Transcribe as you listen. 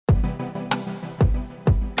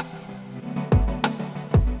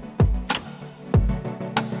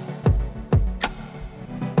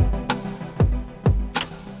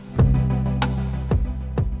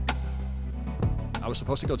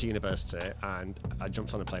supposed to go to university, and I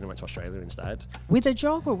jumped on a plane and went to Australia instead. With a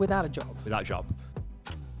job or without a job? Without a job.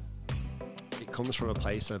 It comes from a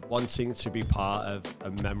place of wanting to be part of a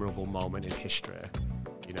memorable moment in history.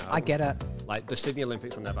 You know, I get it. Like the Sydney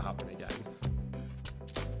Olympics will never happen again.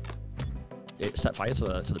 It set fire to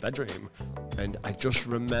the bedroom, and I just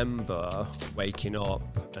remember waking up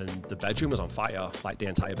and the bedroom was on fire. Like the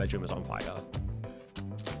entire bedroom was on fire.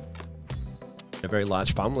 A very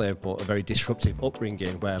large family, but a very disruptive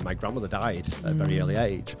upbringing where my grandmother died at a very early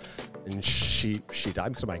age, and she died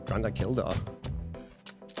because my granddad killed her.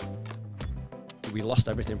 We lost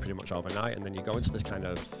everything pretty much overnight, and then you go into this kind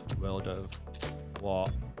of world of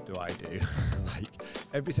what do I do? Like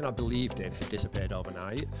everything I believed in had disappeared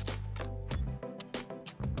overnight.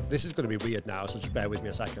 This is going to be weird now, so just bear with me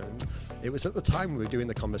a second. It was at the time we were doing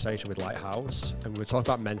the conversation with Lighthouse, and we were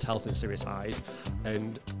talking about mental health and suicide,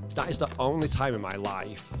 and that is the only time in my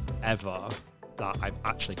life ever that I've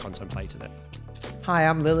actually contemplated it. Hi,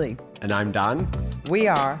 I'm Lily. And I'm Dan. We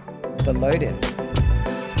are The Load-In.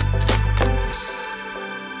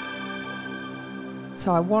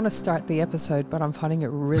 So I want to start the episode, but I'm finding it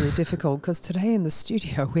really difficult because today in the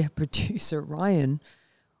studio we have producer Ryan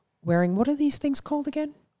wearing, what are these things called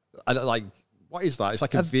again? I don't like, what is that? It's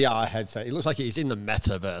like a VR headset. It looks like he's in the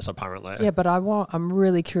metaverse, apparently. Yeah, but I'm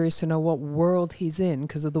really curious to know what world he's in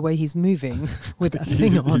because of the way he's moving with that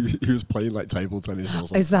thing on. He was playing like table tennis or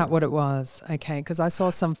something. Is that what it was? Okay, because I saw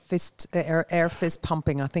some air fist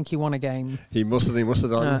pumping. I think he won a game. He must have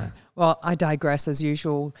done. Well, I digress as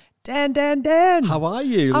usual. Dan. How are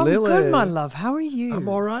you, I'm Lily? good, my love. How are you? I'm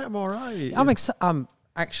all right.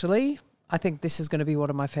 Actually, I think this is going to be one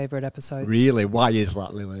of my favorite episodes. Really? Why is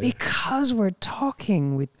that, Lily? Because we're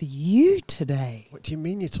talking with you today. What do you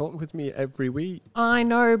mean you talk with me every week? I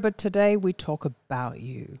know, but today we talk about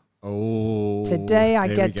you. Oh. Today I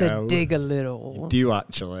get to dig a little. You do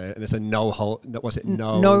actually, and it's a no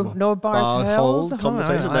bars held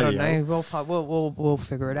conversation. I don't know. We'll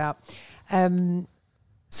figure it out.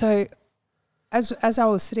 So, as I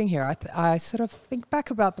was sitting here, I sort of think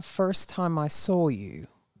back about the first time I saw you.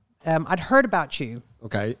 I'd heard about you.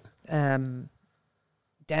 Okay. Dan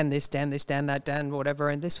this, Dan that, Dan whatever.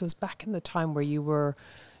 And this was back in the time where you were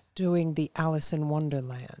doing the Alice in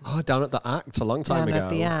Wonderland. Oh, down at the Act a long time ago. Down at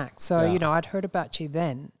the Act. So, yeah. I'd heard about you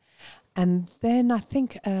then. And then I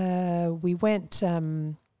think we went,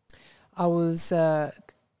 I was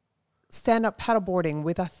stand-up paddleboarding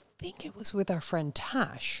with, I think it was with our friend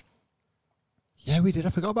Tash. Yeah, we did.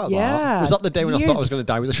 I forgot about Yeah. that. Was that the day when I thought I was going to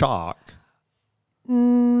die with a shark?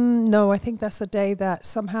 No, I think that's the day that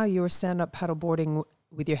somehow you were stand-up paddleboarding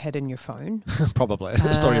with your head in your phone. Probably.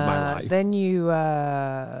 Story of my life. Then you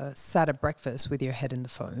sat at breakfast with your head in the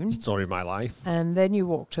phone. Story of my life. And then you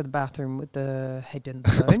walked to the bathroom with the head in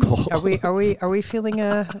the phone. Of course. Are we feeling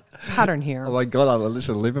a pattern here? Oh my God, I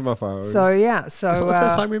literally live in my phone. So yeah, was that the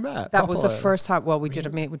first time we met? That was the first time. Well, we did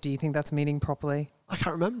a meet. Do you think that's meeting properly? I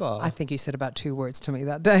can't remember. I think you said about 2 words to me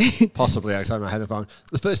that day. Possibly, I had my head phone.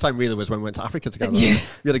 The first time really was when we went to Africa together. Yeah.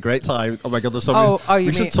 We had a great time. Oh my God, there's so many.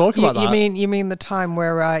 We should talk about that. You mean the time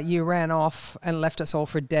where you ran off and left us all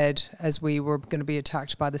for dead as we were going to be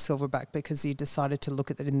attacked by the silverback because you decided to look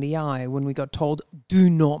at it in the eye when we got told, do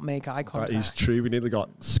not make eye contact. That is true. We nearly got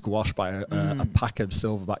squashed by a pack of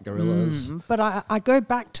silverback gorillas. But I go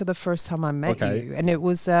back to the first time I met you, and it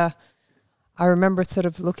was, I remember sort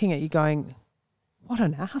of looking at you going, what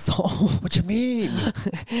an asshole. What do you mean?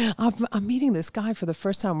 I'm meeting this guy for the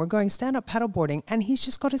first time. We're going stand-up paddleboarding, and he's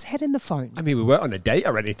just got his head in the phone. I mean, we weren't on a date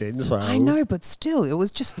or anything, so... I know, but still, it was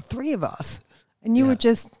just the three of us. And you were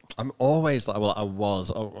just... I'm always like... Well, I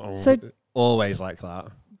was always like that.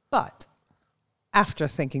 But after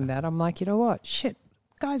thinking that, I'm like, you know what? Shit.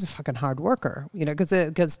 Guy's a fucking hard worker,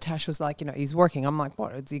 because Tash was like, he's working. I'm like,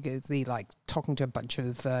 what is he like talking to a bunch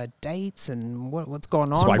of dates and what's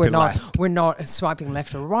going on? We're not swiping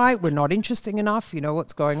left or right. We're not interesting enough.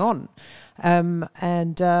 What's going on? And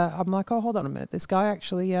I'm like, oh, hold on a minute. This guy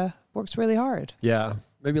actually works really hard. Yeah,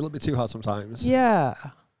 maybe a little bit too hard sometimes. Yeah.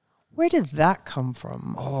 Where did that come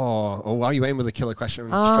from? Oh, wow, you aim with a killer question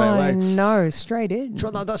straight away. I know, straight in.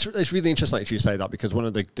 That's really interesting that you say that, because one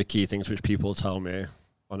of the key things which people tell me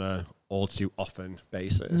on a all too often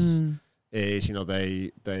basis is,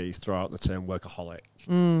 they throw out the term workaholic.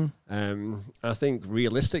 I think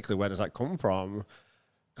realistically, where does that come from?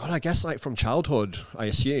 God, I guess like from childhood, I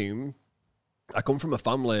assume. I come from a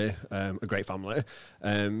family, a great family.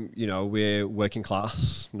 We're working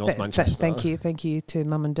class, North Manchester. Thank you to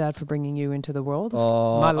Mum and Dad for bringing you into the world.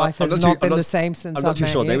 My life has not been the same since I've met you. I'm not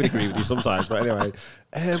too sure they would agree with you sometimes, but anyway.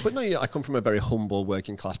 But no, I come from a very humble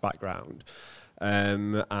working class background.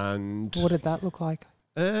 And what did that look like?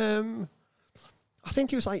 I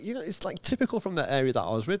think it was like, it's like typical from the area that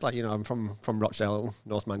I was with. Like, I'm from Rochdale,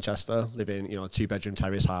 North Manchester, living, 2-bedroom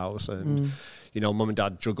terrace house. And, mum and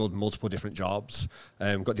dad juggled multiple different jobs,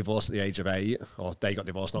 got divorced at the age of 8, or they got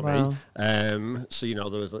divorced, not me. So,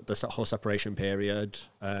 there was the whole separation period.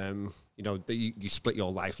 You split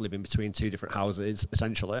your life living between 2 different houses,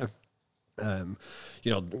 essentially.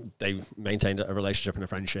 They maintained a relationship and a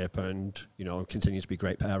friendship and, continue to be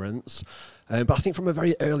great parents. But I think from a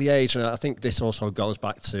very early age, and I think this also goes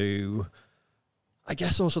back to, I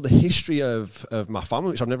guess, also the history of my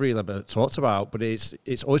family, which I've never really ever talked about, but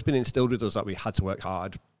it's always been instilled with us that we had to work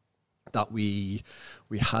hard, that we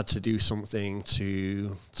had to do something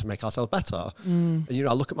to make ourselves better. And,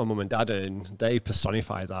 I look at my mum and dad and they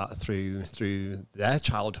personify that through their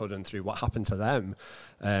childhood and through what happened to them.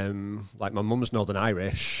 Like my mum's Northern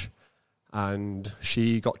Irish and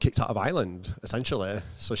she got kicked out of Ireland, essentially.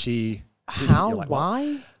 So she... How? Like,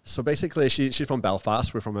 why? What? So basically she's from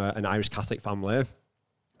Belfast. We're from an Irish Catholic family.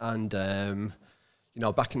 And,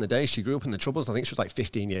 back in the day, she grew up in the Troubles. I think she was like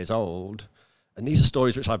 15 years old. And these are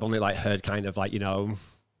stories which I've only heard kind of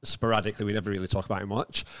sporadically. We never really talk about it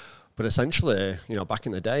much. But essentially, back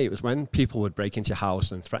in the day, it was when people would break into your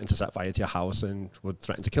house and threaten to set fire to your house and would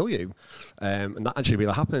threaten to kill you. And that actually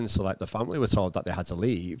really happened. So the family were told that they had to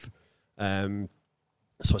leave.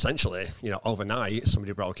 So essentially, overnight,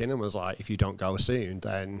 somebody broke in and was like, if you don't go soon,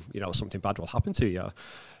 then, something bad will happen to you.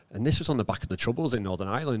 And this was on the back of the Troubles in Northern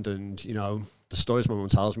Ireland. And, the stories my mum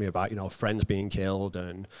tells me about, friends being killed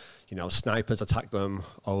and, snipers attacked them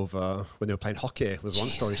over when they were playing hockey. Was one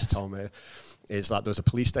story she told me, is that there was a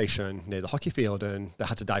police station near the hockey field and they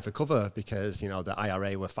had to dive for cover because, the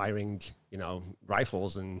IRA were firing,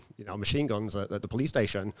 rifles and, machine guns at the police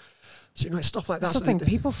station. So, it's stuff like that. That's the thing.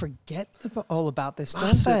 People forget all about this,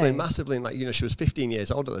 massively, don't they? Massively. And, she was 15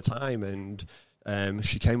 years old at the time and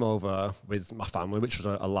she came over with my family, which was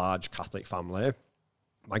a large Catholic family.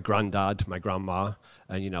 My granddad, my grandma,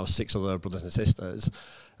 and, 6 other brothers and sisters.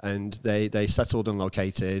 And they settled and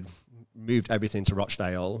located, moved everything to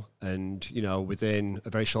Rochdale. And, within a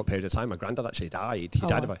very short period of time, my granddad actually died. He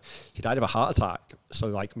died of a heart attack.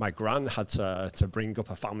 So, my gran had to bring up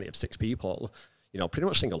a family of 6 people, pretty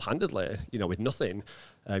much single-handedly, with nothing.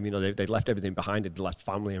 They'd left everything behind. They'd left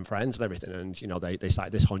family and friends and everything. And, they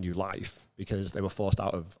started this whole new life because they were forced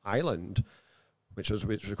out of Ireland, which was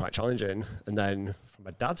quite challenging. And then from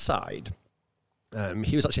my dad's side,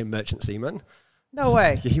 he was actually a merchant seaman. No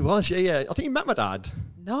way. He was, yeah. I think you met my dad.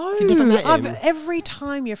 No. You never met him. Every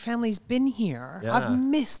time your family's been here, I've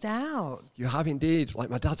missed out. You have indeed.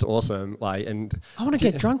 My dad's awesome. And I want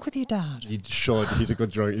to get drunk with your dad. You should. He's a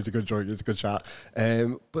good drunk. He's a good chat.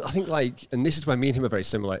 But I think and this is where me and him are very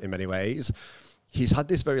similar in many ways. He's had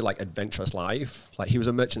this very adventurous life. He was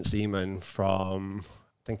a merchant seaman from...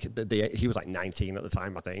 I think he was 19 at the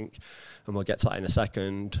time, I think, and we'll get to that in a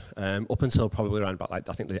second. Up until probably around about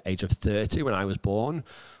I think the age of 30 when I was born,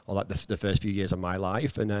 or the first few years of my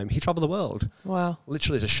life, and he travelled the world. Wow!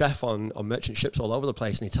 Literally as a chef on merchant ships all over the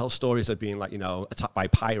place, and he tells stories of being attacked by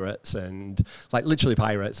pirates and literally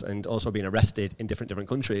pirates, and also being arrested in different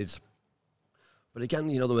countries. But again,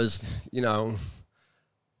 there was I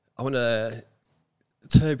want to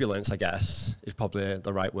turbulence, I guess, is probably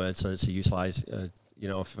the right word to utilise.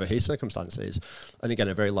 For his circumstances. And again,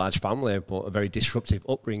 a very large family, but a very disruptive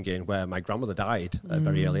upbringing where my grandmother died at a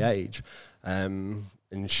very early age. And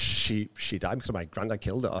she died because my granddad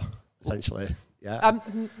killed her, essentially. Yeah.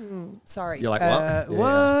 Sorry. You're like, what?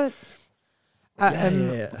 What?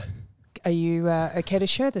 Yeah. Are you okay to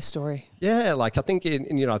share this story? Yeah, I think,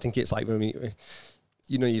 I think it's when we...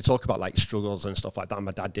 you talk about struggles and stuff like that.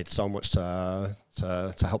 My dad did so much to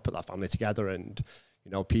help put that family together, and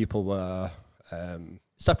people were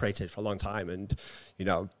separated for a long time, and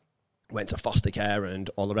went to foster care and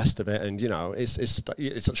all the rest of it, and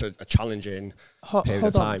it's such a challenging period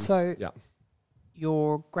of time. So,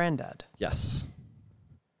 your granddad? Yes,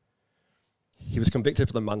 he was convicted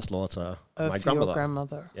for the manslaughter of my grandmother. Your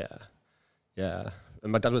grandmother? Yeah.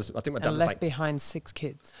 And my dad was, I think my dad was left behind 6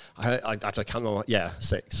 kids. I can't remember,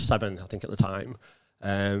 6, 7, I think at the time.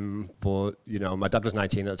 But, my dad was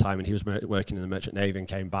 19 at the time, and he was working in the Merchant Navy and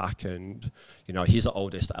came back, and, he's the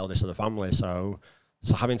eldest of the family. So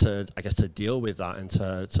having to, I guess, to deal with that and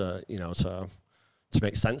to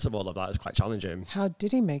make sense of all of that is quite challenging. How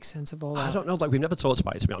did he make sense of all that? I don't know. We've never talked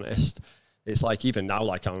about it, to be honest. It's even now,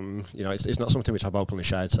 I'm, it's not something which I've openly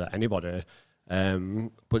shared to anybody.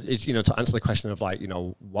 But it's, to answer the question of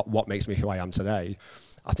what makes me who I am today,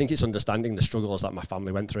 I think it's understanding the struggles that my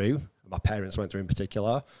family went through, my parents went through in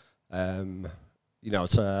particular, to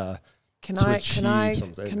Can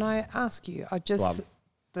I ask you?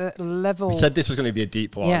 the level. We said this was going to be a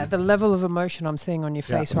deep one. Yeah, the level of emotion I'm seeing on your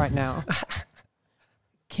face right now.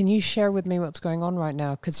 Can you share with me what's going on right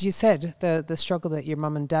now? Because you said the struggle that your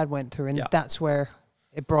mum and dad went through, and that's where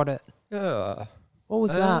it brought it. Yeah. What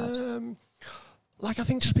was that? Like, I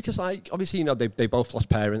think just because, like, obviously, you know, they both lost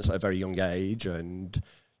parents at a very young age, and,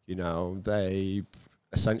 you know, they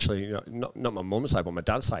essentially, you know, not my mum's side, but my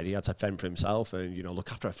dad's side, he had to fend for himself and, you know,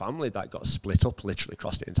 look after a family that got split up literally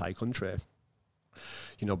across the entire country.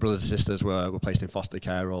 You know, brothers and sisters were placed in foster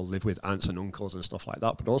care or lived with aunts and uncles and stuff like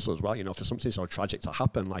that. But also as well, you know, for something so tragic to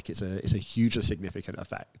happen, like it's a hugely significant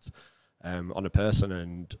effect on a person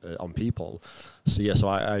and on people. So yeah, so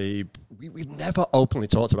we've never openly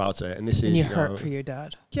talked about it, and this is, and you hurt for your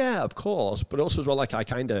dad. Yeah, of course, but also as well, like I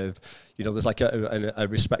kind of, you know, there's like a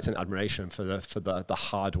respect and admiration for the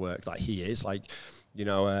hard work that he is. Like, you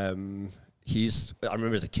know, I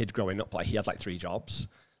remember as a kid growing up, like he had like 3 jobs.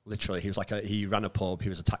 Literally, he ran a pub, he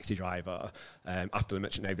was a taxi driver, after the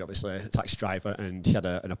Merchant Navy, obviously, a taxi driver, and he had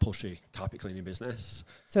an upholstery carpet cleaning business.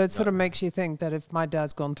 So it sort of makes you think that if my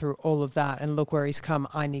dad's gone through all of that and look where he's come,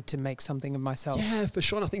 I need to make something of myself. Yeah, for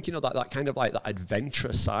sure. And I think, you know, that kind of like that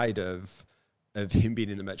adventurous side of him being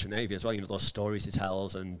in the Merchant Navy as well, you know, those stories he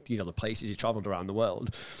tells and, you know, the places he travelled around the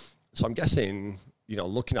world. So I'm guessing, you know,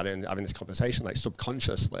 looking at it and having this conversation, like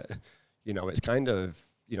subconsciously, you know, it's kind of,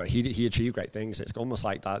 you know, he achieved great things. It's almost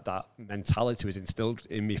like that mentality was instilled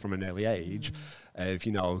in me from an early age of,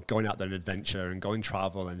 you know, going out there and adventure and going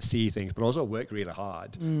travel and see things, but also work really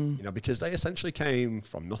hard, you know, because they essentially came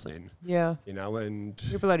from nothing. Yeah. You know, and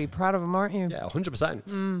you're bloody proud of them, aren't you? Yeah,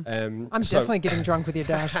 100%. I'm definitely getting drunk with your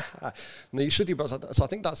dad. No, you should do. But so I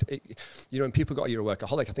think that's it. You know, when people got you're a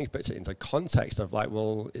workaholic, I think it puts it into context of like,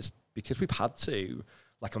 well, it's because we've had to.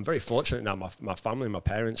 Like, I'm very fortunate now. My family, my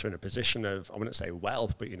parents are in a position of, I wouldn't say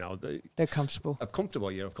wealth, but, you know, they're comfortable.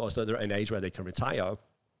 You know, of course, they're at an age where they can retire.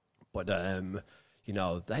 But, you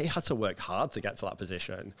know, they had to work hard to get to that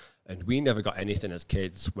position. And we never got anything as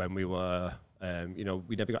kids when we were, you know,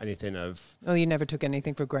 we never got anything of... Oh, you never took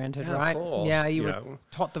anything for granted, right? Of course, yeah, you were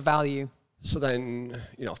taught the value. So then,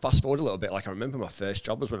 you know, fast forward a little bit. Like, I remember my first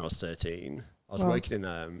job was when I was 13. I was working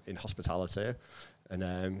in hospitality.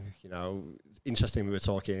 And, you know, interesting, we were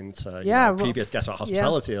talking to previous guests about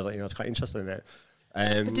hospitality. I was like, you know, it's quite interesting in it.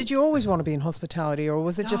 But did you always want to be in hospitality, or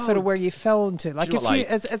was it just sort of where you fell into? Like, if you,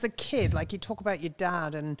 as a kid, like you talk about your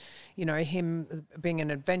dad and, you know, him being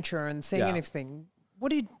an adventurer and seeing anything,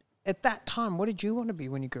 at that time, what did you want to be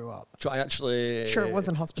when you grew up? I actually... Sure, it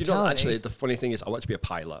wasn't hospitality. You know, actually, the funny thing is I wanted to be a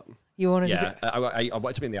pilot. You wanted to be... I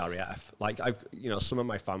wanted to be in the RAF. Like, you know, some of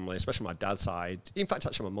my family, especially my dad's side, in fact,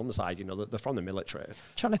 actually my mum's side, you know, they're from the military. I'm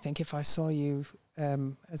trying to think, if I saw you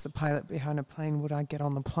as a pilot behind a plane, would I get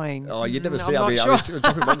on the plane? Oh, you'd never see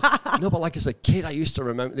it. No, but like as a kid, I used to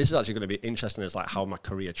remember... This is actually going to be interesting, is like how my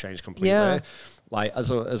career changed completely. Yeah. Like,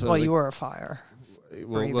 well, you were a fire.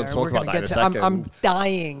 We'll talk about that in a second. I'm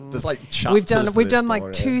dying. There's like we've done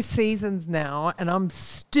like 2 seasons now, and I'm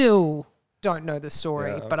still don't know the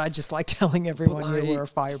story, but I just like telling everyone you were a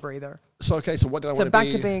fire breather. So okay, so what did I want to be? So back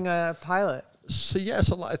to being a pilot. So yeah,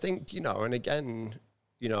 so like, I think, you know, and again,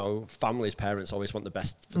 you know, families, parents always want the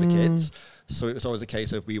best for the kids. So it was always a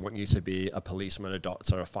case of, we want you to be a policeman, a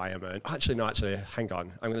doctor, a fireman. Actually, hang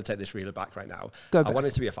on. I'm going to take this really back right now. I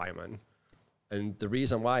wanted to be a fireman. And the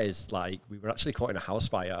reason why is, like, we were actually caught in a house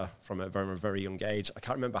fire from a very, very young age. I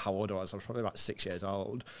can't remember how old I was. I was probably about 6 years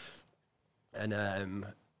old. And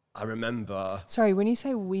I remember... Sorry, when you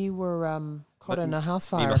say we were caught in a house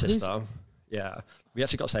fire... Me and my sister. Yeah. We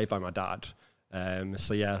actually got saved by my dad.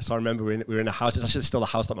 So I remember we were in a house. It's actually still the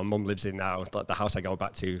house that my mum lives in now, the house I go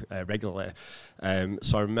back to regularly.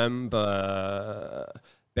 So I remember...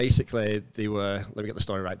 Basically, let me get the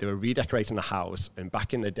story right, they were redecorating the house, and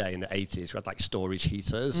back in the day, in the 80s, we had like storage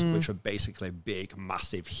heaters, which were basically big,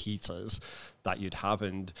 massive heaters that you'd have,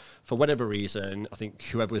 and for whatever reason, I think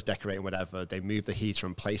whoever was decorating whatever, they moved the heater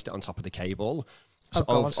and placed it on top of the cable. So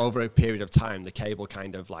over a period of time, the cable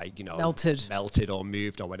kind of like, you know, melted or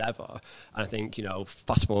moved or whatever. And I think, you know,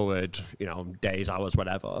 fast forward, you know, days, hours,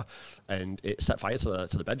 whatever, and it set fire to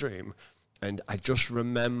the bedroom. And I just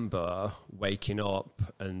remember waking up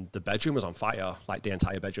and the bedroom was on fire. Like, the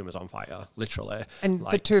entire bedroom was on fire, literally. And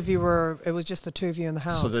like, the two of you it was just the two of you in the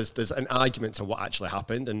house. So there's an argument to what actually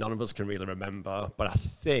happened, and none of us can really remember. But I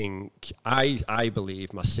think, I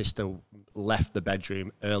believe my sister left the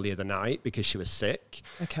bedroom earlier the night because she was sick.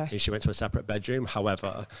 Okay. And she went to a separate bedroom.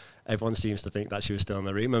 However, everyone seems to think that she was still in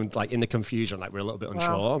the room. And like, in the confusion, like, we're a little bit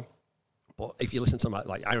unsure. But if you listen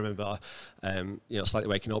to I remember, you know, slightly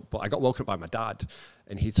waking up, but I got woken up by my dad,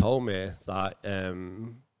 and he told me that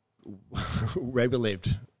where we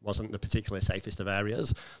lived, wasn't the particularly safest of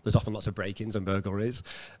areas. There's often lots of break-ins and burglaries.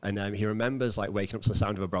 And he remembers like waking up to the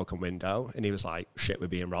sound of a broken window, and he was like, shit, we're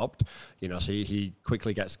being robbed. You know, so he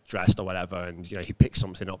quickly gets dressed or whatever, and, you know, he picks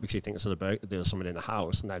something up because he thinks there's someone in the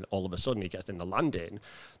house. And then all of a sudden he gets in the landing,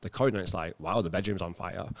 the corridor, and it's like, wow, the bedroom's on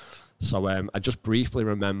fire. So I just briefly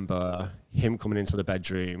remember him coming into the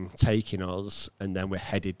bedroom, taking us, and then we're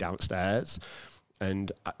headed downstairs.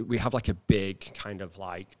 And we have like a big kind of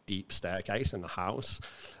like deep staircase in the house.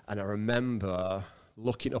 And I remember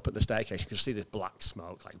looking up at the staircase, you could see this black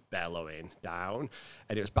smoke like bellowing down.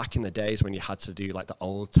 And it was back in the days when you had to do like the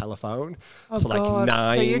old telephone. Oh, so like God.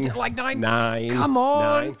 nine. So you're like nine. Come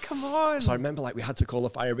on. So I remember like we had to call the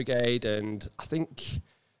fire brigade, and I think,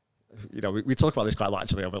 you know, we talk about this quite a lot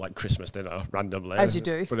actually over like Christmas dinner randomly. As you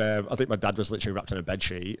do. But I think my dad was literally wrapped in a bed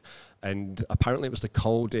sheet, and apparently it was the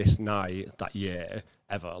coldest night that year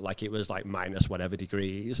ever. Like it was like minus whatever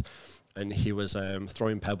degrees, and he was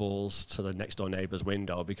throwing pebbles to the next door neighbour's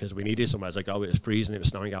window because we needed somewhere to go. It was freezing, it was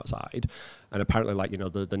snowing outside, and apparently like, you know,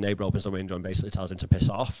 the neighbour opens the window and basically tells him to piss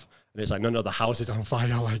off, and it's like, no, the house is on fire,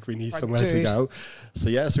 like we need somewhere to go. So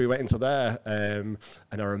we went into there, and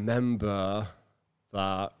I remember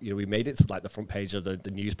that, you know, we made it to like the front page of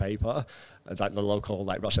the newspaper, like the local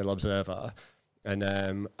like Rochdale Observer. And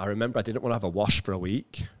I remember I didn't want to have a wash for a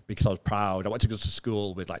week because I was proud. I went to go to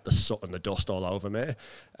school with like the soot and the dust all over me.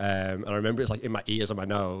 And I remember it's like in my ears and my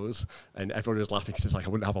nose, and everyone was laughing because it's like I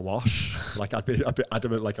wouldn't have a wash. Like I'd be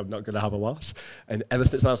adamant like I'm not going to have a wash. And ever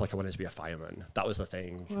since then I was like, I wanted to be a fireman. That was the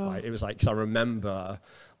thing. Wow. Like, it was like, because I remember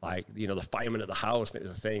like, you know, the fireman at the house, and it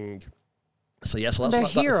was a thing. So yes, so they're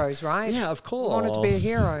heroes, right? Yeah, of course. You wanted to be a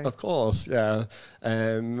hero. Of course, yeah.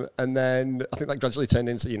 And then I think that gradually turned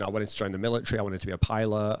into, you know, I wanted to join the military. I wanted to be a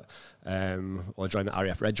pilot, or join the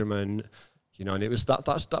RAF regiment. You know, and it was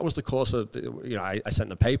that was the course of, you know, I sent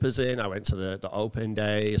the papers in. I went to the open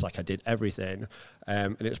days. Like I did everything.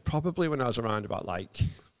 And it was probably when I was around about like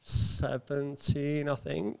 17, I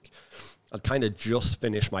think. I'd kind of just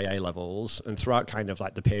finished my A-levels, and throughout kind of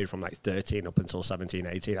like the period from like 13 up until 17,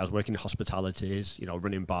 18, I was working in hospitalities, you know,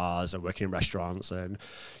 running bars and working in restaurants and,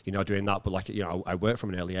 you know, doing that. But like, you know, I worked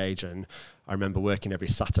from an early age, and I remember working every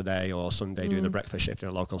Saturday or Sunday doing the breakfast shift in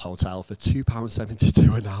a local hotel for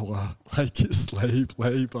 £2.72 an hour. Like it's slave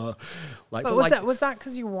labour. Like, but was that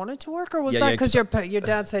because you wanted to work, or was that because your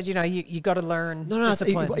dad said, you know, you got to learn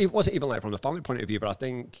discipline? It wasn't even like from the family point of view, but I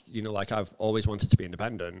think, you know, like I've always wanted to be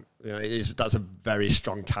independent. You know, that's a very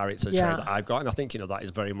strong character trait that I've got, and I think, you know, that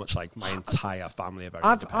is very much like my entire family are very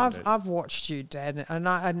independent. I've watched you, Dad,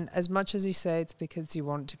 and as much as you say it's because you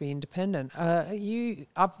want to be independent,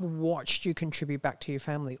 I've watched you contribute back to your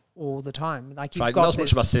family all the time. Like you've got not as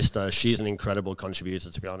much of my sister. She's an incredible contributor,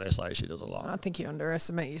 to be honest. Like she does a lot. I think you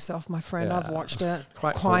underestimate yourself, my friend. Yeah. I've watched it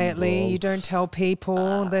quite quietly. humble. You don't tell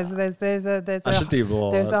people. There's I should do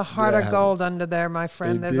more. There's a heart of gold under there, my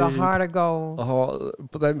friend. Indeed. There's a heart of gold. Oh,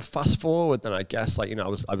 but then fast forward, then I guess, like, you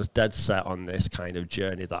know, I was dead set on this kind of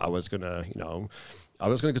journey that I was gonna, you know, I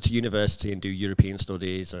was going to go to university and do European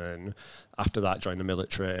studies, and after that join the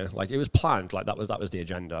military. Like it was planned. Like that was the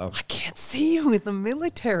agenda. I can't see you in the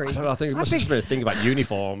military. I don't know. I think it must have just been a thing about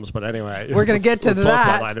uniforms. But anyway, we're going to get to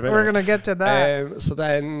that. We're going to get to that. So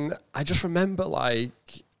then I just remember like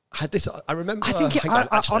I had this. I remember. I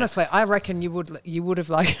think honestly, I reckon you would have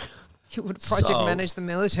like. You would project manage the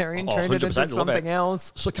military and turn it into something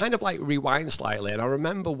else. So kind of like rewind slightly, and I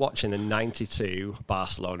remember watching the 92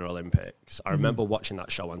 Barcelona Olympics. I remember watching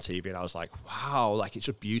that show on TV, and I was like, wow, like it's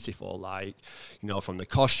just beautiful. Like, you know, from the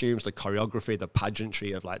costumes, the choreography, the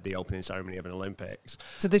pageantry of like the opening ceremony of an Olympics.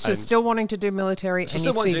 So this was still wanting to do military, so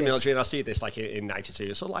still wanting to do military, and I see this like in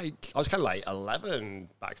 92. So like I was kind of like 11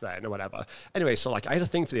 back then or whatever. Anyway, so like I had a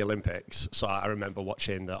thing for the Olympics. So I remember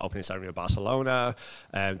watching the opening ceremony of Barcelona,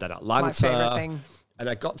 and then Atlanta. My favorite thing. And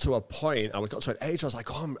I got to a point, I got to an age where I was like,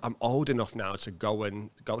 oh, I'm old enough now to go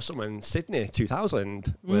somewhere in Sydney.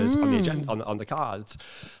 2000 was on the agenda, on the cards.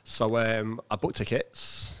 So I booked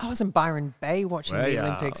tickets. I was in Byron Bay watching the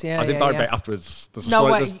Olympics. Yeah, I was in Byron Bay afterwards. There's a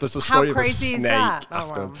story How of crazy a is snake that?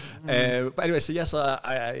 after. Oh, wow. But anyway, so yes,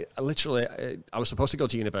 I literally, I was supposed to go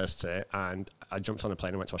to university, and I jumped on a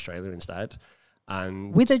plane and went to Australia instead.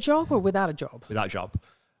 And with a job or without a job? Without a job.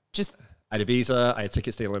 Just... I had a visa, I had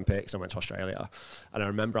tickets to the Olympics, and went to Australia. And I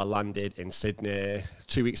remember I landed in Sydney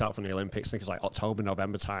 2 weeks out from the Olympics. I think it was like October,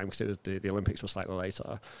 November time, because the Olympics were slightly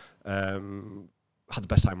later. Had the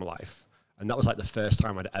best time of my life. And that was like the first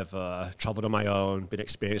time I'd ever traveled on my own, been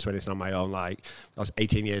experienced with anything on my own. Like I was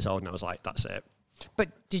 18 years old, and I was like, that's it. But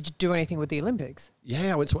did you do anything with the Olympics?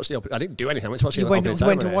 Yeah, I went to watch the Open. I didn't do anything. I went to watch the You opening went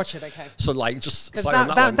ceremony. to watch it, okay. So like just Because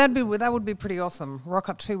that that would be pretty awesome. Rock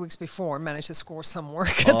up 2 weeks before and manage to score some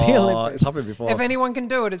work at the Olympics. It's happened before. If anyone can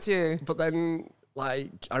do it, it's you. But then,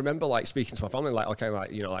 like, I remember, like, speaking to my family, like, okay,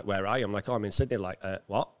 like, like, where are you? I'm like, oh, I'm in Sydney. Like,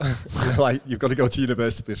 what? Like, you've got to go to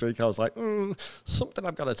university this week. I was like, something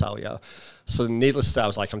I've got to tell you. So needless to say, I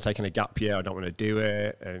was like, I'm taking a gap year. I don't want to do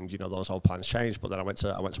it. And, those whole plans changed. But then I went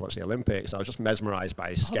to watch the Olympics. I was just mesmerized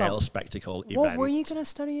by scale, spectacle, event. What were you going to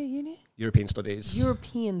study at uni? European studies.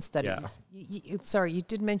 European studies. Yeah. Sorry, you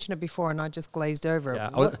did mention it before and I just glazed over. Yeah,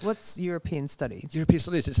 What's European studies? European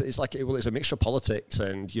studies, it's like, it's a mixture of politics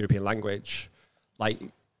and European language. Like,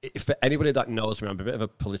 for anybody that knows me, I'm a bit of a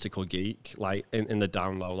political geek, like in the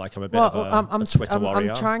down low. Like I'm a bit of a Twitter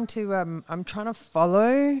warrior. I'm trying to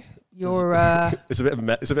follow your. It's a bit of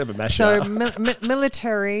a mesh. So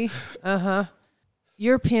military,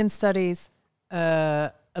 European studies,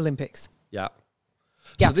 Olympics. Yeah.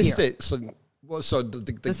 Gap so this year. is it. So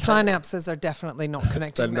the synapses are definitely not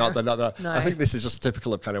connected. They're not. No. I think this is just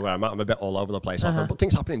typical of kind of where I'm at. I'm a bit all over the place, but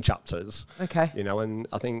things happen in chapters. Okay. And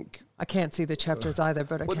I think I can't see the chapters either,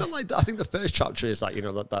 but okay. Well, I think the first chapter is like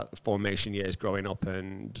that formation years growing up,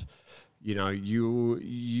 and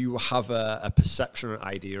you have a perception or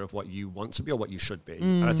idea of what you want to be or what you should be,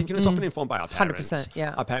 and I think it's often informed by our parents. 100%,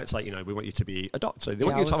 yeah. Our parents we want you to be a doctor. They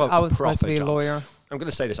want I you to have a was proper supposed to be job. a lawyer. I'm going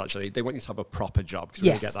to say this actually. They want you to have a proper job because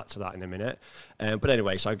we're going to get to that in a minute. But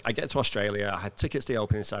anyway, so I get to Australia. I had tickets to the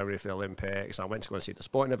opening ceremony for the Olympics. I went to go and see the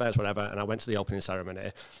sporting events, whatever, and I went to the opening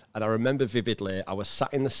ceremony. And I remember vividly, I was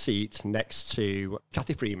sat in the seat next to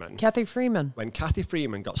Kathy Freeman. Kathy Freeman. When Kathy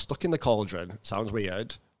Freeman got stuck in the cauldron, sounds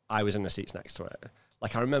weird, I was in the seats next to it.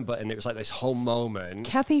 Like I remember, and it was like this whole moment.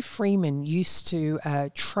 Kathy Freeman used to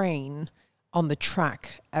train on the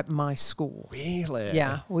track at my school. Really?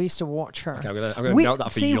 Yeah, we used to watch her. Okay, I'm gonna note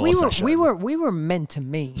that for your session. We were meant to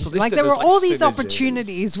meet. So there were all these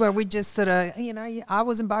opportunities where we just sort of, I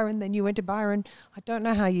was in Byron, then you went to Byron. I don't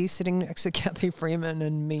know how you sitting next to Kathy Freeman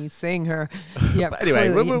and me seeing her. Yeah. But anyway,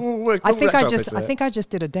 I think I just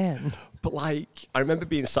did a Dan. But like, I remember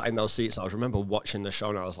being sat in those seats. I remember watching the show,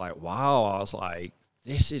 and I was like, wow. I was like,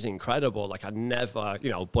 this is incredible. Like I never,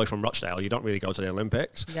 boy from Rochdale, you don't really go to the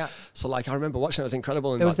Olympics. Yeah. So like I remember watching it, was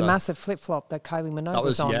incredible. There was the massive flip-flop that Kylie Minogue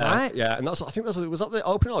was on, right? Yeah, and I think was that the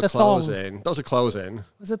opening or the closing? That was a closing.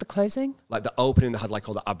 Was it the closing? Like the opening that had like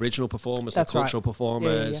all the Aboriginal performers, the cultural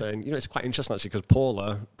performers. Yeah. And it's quite interesting actually because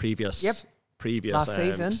Paula, previous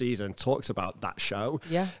season talks about that show.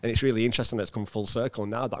 Yeah. And it's really interesting that it's come full circle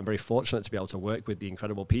now that I'm very fortunate to be able to work with the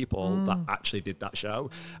incredible people that actually did that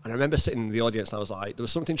show. And I remember sitting in the audience and I was like, there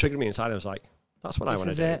was something triggering me inside. I was like, that's what I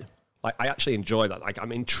want to do. Like, I actually enjoy that. Like,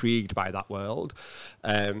 I'm intrigued by that world.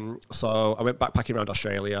 So I went backpacking around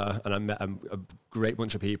Australia and I met a great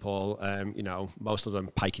bunch of people, most of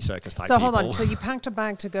them pikey circus type people. So hold on. So you packed a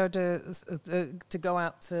bag to go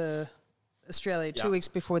out to Australia 2 weeks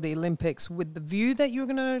before the Olympics with the view that you were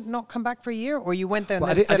going to not come back for a year, or you went there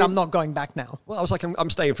and said, I'm not going back now? Well, I was like, I'm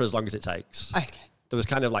staying for as long as it takes. Okay. There was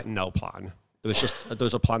kind of like no plan. There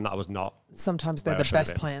was a plan that I was not. Sometimes they're the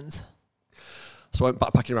best plans. So I went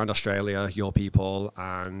backpacking around Australia, your people,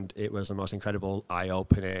 and it was the most incredible,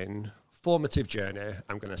 eye-opening, formative journey,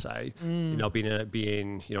 I'm going to say.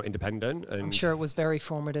 Being independent. And I'm sure it was very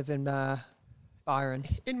formative in Byron.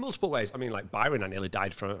 In multiple ways. I mean, like Byron, I nearly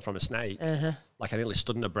died from a snake. Like I nearly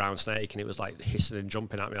stood in a brown snake and it was like hissing and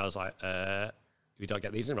jumping at me. I was like, we don't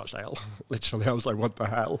get these in Rochdale. Literally, I was like, what the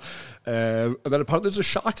hell? And then apparently there's a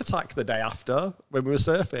shark attack the day after when we were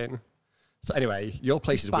surfing. So anyway, your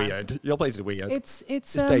place is weird. Your place is weird. It's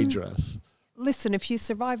dangerous. Listen, if you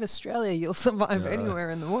survive Australia, you'll survive anywhere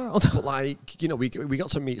in the world. But like, we got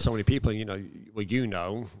to meet so many people,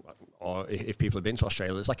 or if people have been to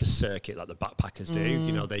Australia, it's like a circuit that the backpackers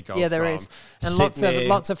do. They go there is. And Sydney,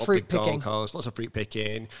 lots of fruit picking. Gold Coast, lots of fruit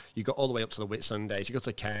picking. You go all the way up to the Whitsundays. You go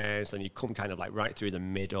to Cairns, then you come kind of like right through the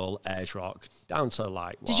middle, Ayers Rock, down to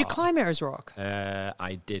like... Did you climb Ayers Rock?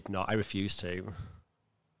 I did not. I refused to.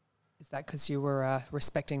 Is that because you were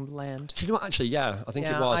respecting the land? Do you know what? Actually, yeah, I think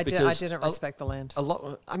it was. I didn't respect the land. A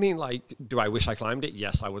lot. I mean, like, do I wish I climbed it?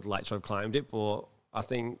 Yes, I would like to have climbed it, but I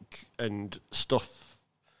think there's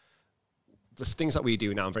things that we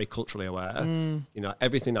do now. I'm very culturally aware.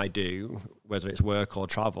 Everything I do, whether it's work or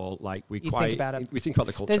travel, like we think about it. We think about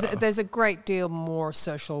the culture. There's a great deal more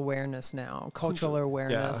social awareness now, cultural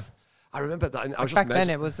awareness. Yeah. I remember that. And I was back then,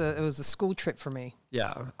 it was a school trip for me.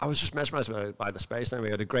 Yeah, I was just mesmerized by the space. And we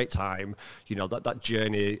had a great time. You know, that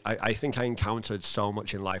journey, I think I encountered so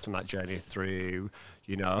much in life on that journey through,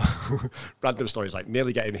 you know, random stories like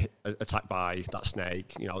nearly getting attacked by that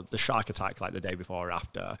snake, you know, the shark attack like the day before or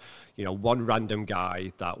after, you know, one random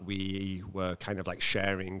guy that we were kind of like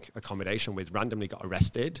sharing accommodation with randomly got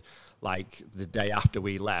arrested like the day after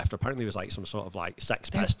we left. Apparently it was like some sort of like sex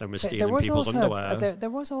pest and was stealing people's underwear. There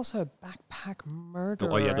was also a backpack murder.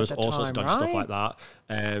 Oh yeah, there was all sorts of dodgy stuff like that.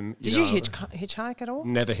 Did you hitchhike at all?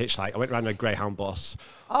 Never hitchhike. I went around a Greyhound bus.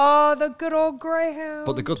 Oh, the good old Greyhound.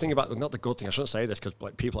 But the good thing about, not the good thing, I shouldn't say this because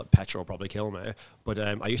like people at Petra will probably kill me, but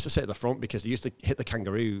I used to sit at the front because they used to hit the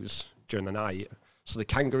kangaroos during the night. So the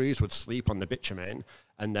kangaroos would sleep on the bitumen,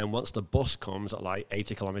 and then once the bus comes at like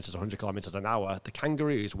 80 kilometres, 100 kilometres an hour, the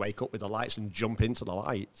kangaroos wake up with the lights and jump into the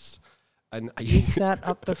lights. And you sat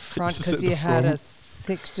up the front because you had a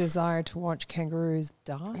sick desire to watch kangaroos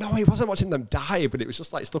die? No, he wasn't watching them die, but it was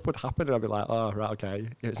just like stuff would happen and I'd be like, oh, right, okay.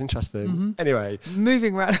 Yeah, it was interesting. Mm-hmm. Anyway.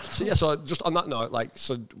 Moving right on. So yeah, so just on that note, like,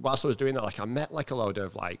 so whilst I was doing that, like I met like a load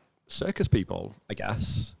of like circus people, I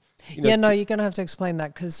guess. You know, yeah, no, you're going to have to explain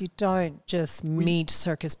that because you don't just meet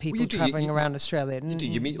circus people traveling around Australia.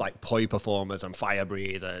 You meet like poi performers and fire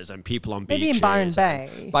breathers and people on maybe beaches. In Byron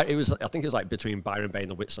Bay. But I think it was like between Byron Bay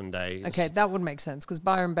and the Whitsundays. Okay, that would make sense because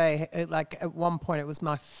Byron Bay, like at one point, it was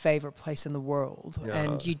my favorite place in the world. Yeah.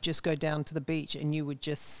 And you'd just go down to the beach and you would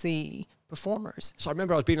just see performers. So I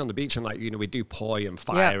remember I was being on the beach and like, you know, we do poi and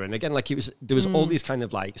fire. And again, like there was all these kind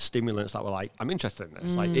of like stimulants that were like, I'm interested in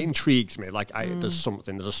this. Like it intrigues me. Like there's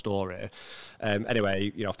something, there's a story.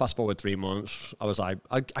 Anyway, you know, fast forward 3 months, I was like,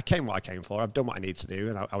 I came what I came for. I've done what I need to do.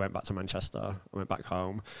 And I went back to Manchester. I went back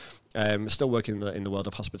home. Still working in the world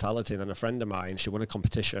of hospitality. And then a friend of mine, she won a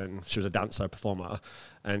competition. She was a dancer, performer.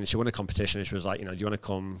 And she won a competition and she was like, you know, do you want to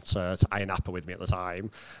come to Ayia Napa with me at the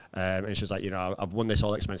time? And she was like, you know, I've won this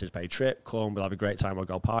all expenses paid trip. Come, we'll have a great time, we'll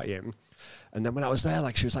go partying. And then when I was there,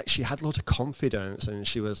 like she was like, she had loads of confidence and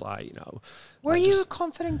she was like, you know. Were you a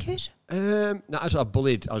confident kid? No, I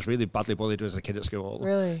was really badly bullied as a kid at school.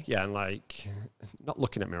 Really? Yeah, and like, not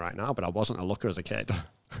looking at me right now, but I wasn't a looker as a kid.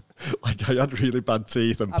 Like I had really bad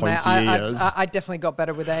teeth and pointy ears. I definitely got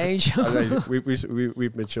better with age.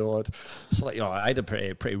 We've matured. So like, you know, I had a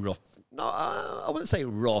pretty rough, no, I wouldn't say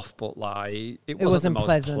rough, but like, it wasn't the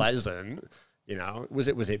most pleasant. You know, was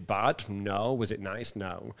it bad? No. Was it nice?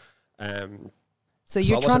 No. So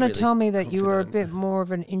you're trying to tell me that you were a bit more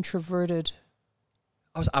of an introverted.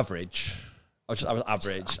 I was average. I was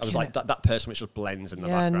average. I was like that person which just blends in the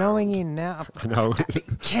background. Yeah, knowing you now. I know.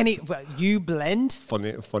 Kenny, you blend?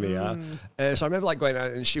 Funny, yeah. So I remember like going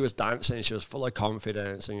out and she was dancing and she was full of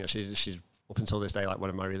confidence and, you know, she's up until this day like one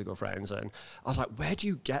of my really good friends, and I was like, where do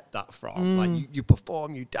you get that from? Like you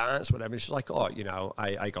perform, you dance, whatever. And she's like, oh, you know,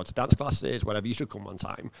 I go to dance classes, whatever, you should come one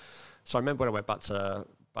time. So I remember when I went back to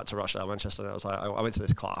Rochdale, Manchester, and I was like, I went to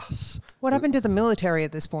this class. What happened to the military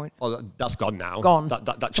at this point? Oh, that's gone now. Gone.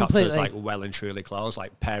 That chapter is like well and truly closed.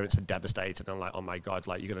 Like parents are devastated and like, oh my God,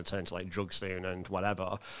 like you're going to turn to like drugs soon and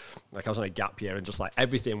whatever. Like I was on a gap year and just like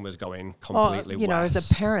everything was going completely you know, west.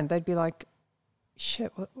 as a parent, they'd be like,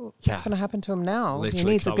 shit, what's going to happen to him now? Literally, he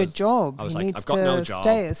needs a good job. He needs to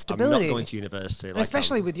stay a stability. I'm not going to university. And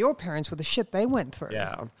especially with your parents, with the shit they went through.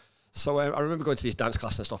 Yeah. So I remember going to these dance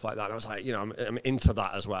classes and stuff like that. And I was like, you know, I'm into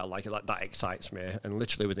that as well. Like that excites me. And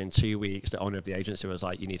literally within 2 weeks, the owner of the agency was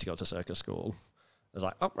like, you need to go to circus school. I was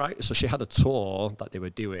like, oh, right. So she had a tour that they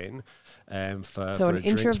were doing for So an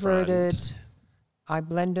introverted, I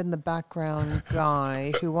blend in the background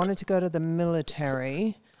guy who wanted to go to the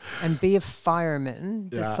military and be a fireman,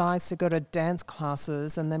 decides to go to dance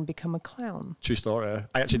classes and then become a clown. True story.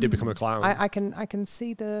 I actually did become a clown. I can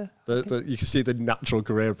see you can see the natural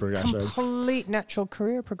career progression. Complete natural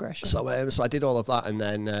career progression. So I did all of that, and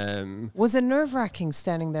then was it nerve-wracking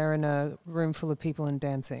standing there in a room full of people and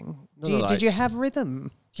dancing? Did you have rhythm?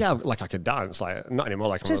 Yeah, like I could dance, like not anymore.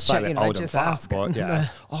 Like just I'm slightly old and fat, but yeah.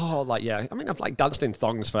 I mean, I've like danced in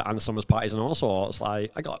thongs for Anne Summers parties and all sorts.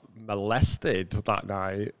 Like I got molested that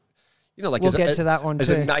night. You know, like we'll get to that one as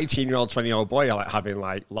too. As a 19-year-old, 20-year-old boy, I like having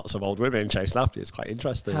like lots of old women chasing after you. It's quite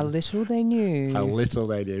interesting. How little they knew.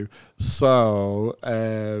 So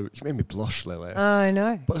you made me blush, Lily. I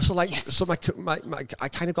know. But so like, so my I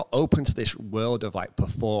kind of got open to this world of like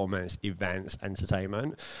performance, events,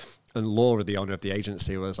 entertainment. And Laura, the owner of the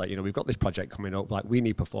agency, was like, you know, we've got this project coming up. Like, we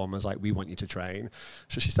need performers. Like, we want you to train.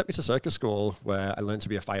 So she sent me to circus school where I learned to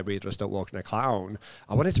be a fire breather, a stilt walker, and a clown.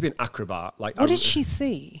 I wanted to be an acrobat. Like, what did she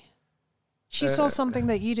see? She saw something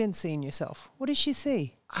that you didn't see in yourself. What did she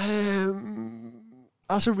see?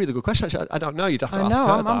 That's a really good question. Actually, I don't know. You'd have to ask her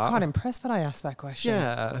I'm quite impressed that I asked that question.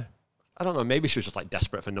 Yeah. I don't know, maybe she was just like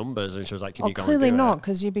desperate for numbers and she was like, can you go and do clearly it? not,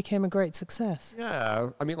 because you became a great success.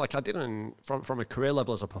 Yeah, I mean, like I didn't, from a career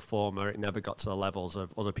level as a performer, it never got to the levels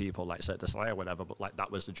of other people like Cirque du Soleil or whatever, but like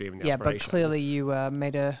that was the dream and the aspiration. But clearly you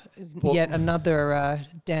made yet another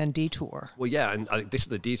Dan detour. Well, yeah, and this is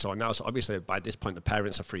the detour now. So obviously by this point, the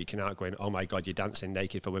parents are freaking out going, oh my God, you're dancing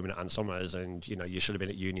naked for women at Ann Summers and, you know, you should have been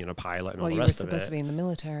at uni and a pilot and all the rest of it. Well, you were supposed to be in the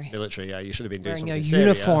military. Military, yeah, you should have been doing wearing something a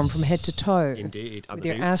uniform from head to toe. Indeed. With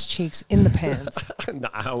your ass cheeks in the pants.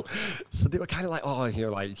 Now, so they were kind of like, oh,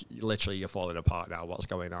 you're like, literally, you're falling apart now. What's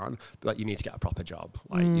going on? Like, you need to get a proper job.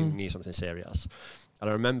 Like, you need something serious. And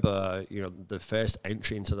I remember, you know, the first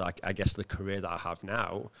entry into, like, I guess the career that I have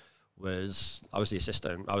now was, I was the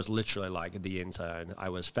assistant. I was literally like the intern. I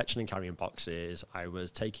was fetching and carrying boxes. I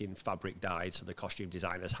was taking fabric dye to the costume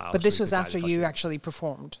designer's house. But this was after you actually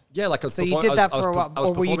performed. Yeah, like so you did that for a while,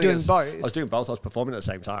 or were you doing both? I was doing both. I was performing at the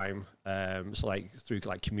same time. So like through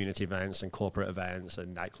like community events and corporate events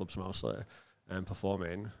and nightclubs mostly, and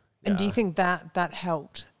performing. And do you think that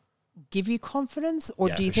helped give you confidence, or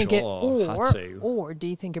do you think or do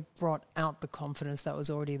you think it brought out the confidence that was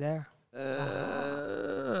already there?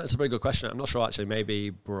 It's a very good question. I'm not sure actually. Maybe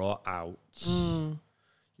brought out.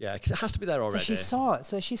 Yeah, because it has to be there already. So she saw it.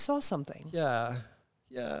 So she saw something. Yeah.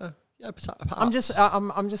 I'm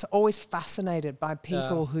just always fascinated by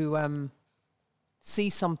people who see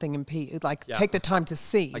something in people, like take the time to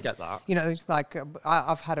see. I get that. You know, like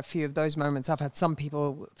I've had a few of those moments. I've had some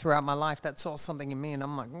people throughout my life that saw something in me, and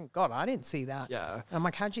I'm like, oh God, I didn't see that. Yeah. And I'm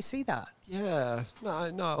like, how'd you see that? Yeah. No,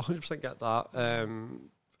 100% get that.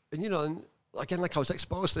 And you know, and again, like I was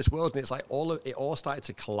exposed to this world, and it's like it all started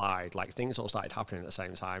to collide. Like things all started happening at the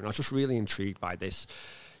same time, and I was just really intrigued by this.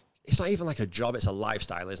 It's not even like a job; it's a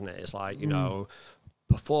lifestyle, isn't it? It's like, you know,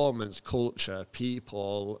 performance, culture,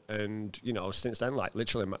 people, and you know, since then, like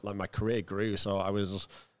literally, my career grew. So I was,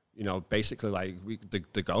 you know, basically like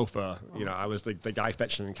the gopher. You know, I was the guy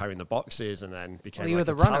fetching and carrying the boxes, and then became you were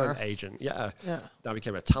the talent runner. agent. Yeah. Then I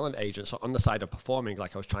became a talent agent. So on the side of performing,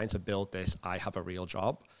 like I was trying to build this. I have a real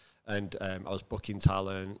job. And I was booking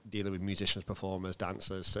talent, dealing with musicians, performers,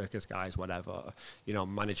 dancers, circus guys, whatever, you know,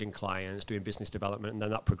 managing clients, doing business development. And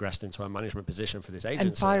then that progressed into a management position for this agency.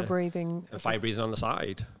 And fire breathing. And fire breathing on the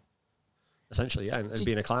side. Essentially, yeah, and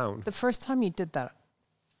being a clown. The first time you did that,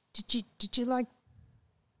 did you like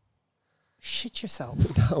shit yourself?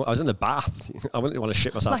 No, I was in the bath. I wouldn't want to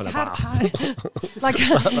shit myself in a bath. Like,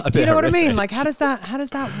 do you know what I mean? Like, how does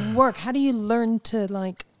that work? How do you learn to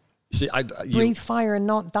like... See, breathe fire and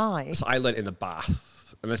not die. So I learned in the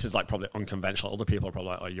bath, and this is like probably unconventional. Other people are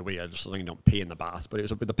probably like, "Oh, you're weird, just so you don't pee in the bath." But it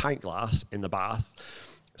was with the pint glass in the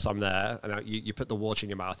bath. So I'm there, and you put the water in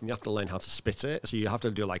your mouth, and you have to learn how to spit it. So you have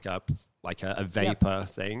to do like a vapor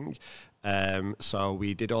thing. So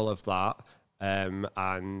we did all of that,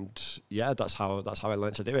 and yeah, that's how I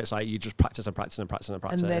learned to do it. So you just practice and practice and practice and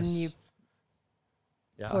practice. And then you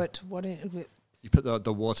put what in? You put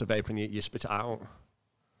the water vapor and you spit it out.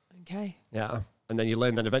 Okay. Yeah. And then you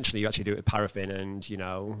learn, then eventually you actually do it with paraffin and, you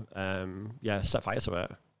know, set fire to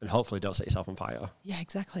it. And hopefully don't set yourself on fire. Yeah,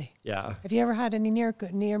 exactly. Yeah. Have you ever had any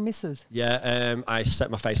near misses? Yeah. I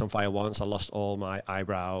set my face on fire once. I lost all my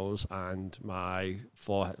eyebrows and my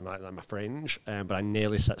forehead, my fringe. But I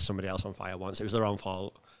nearly set somebody else on fire once. It was their own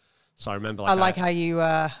fault. So I remember... I like how you...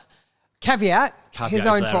 Caveat his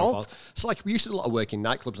own fault. So like we used to do a lot of work in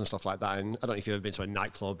nightclubs and stuff like that, and I don't know if you've ever been to a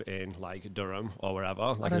nightclub in like Durham or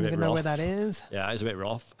wherever. Like, I don't even know where that is. Yeah, it's a bit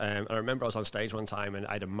rough. I remember I was on stage one time and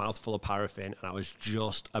I had a mouthful of paraffin and I was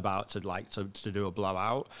just about to do a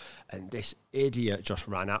blowout, and this idiot just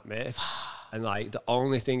ran at me. And like the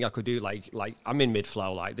only thing I could do, like I'm in mid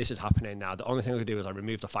flow, like this is happening now. The only thing I could do was I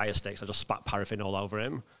removed the fire sticks. I just spat paraffin all over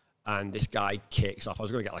him. And this guy kicks off. I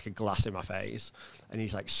was going to get like a glass in my face. And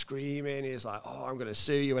he's like screaming. He's like, oh, I'm going to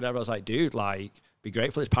sue you, whatever. I was like, dude, like, be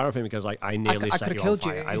grateful it's paraffin because like I nearly set you on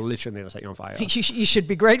fire. I literally nearly set you on fire. You should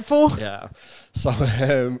be grateful. Yeah. So,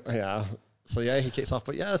 yeah. So, yeah, he kicks off.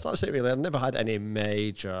 But yeah, that's it really. I've never had any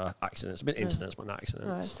major accidents. I've been incidents, but not accidents.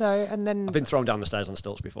 Right. So, and then... I've been thrown down the stairs on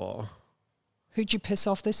stilts before. Who'd you piss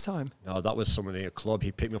off this time? No, that was someone in a club.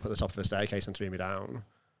 He picked me up at the top of the staircase and threw me down.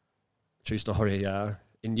 True story, yeah.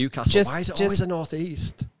 In Newcastle, why is it always the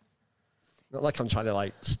northeast? Not like I'm trying to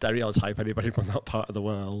like stereotype anybody from that part of the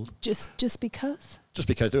world. Just because? Just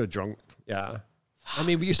because they were drunk, yeah. I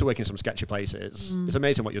mean, we used to work in some sketchy places. It's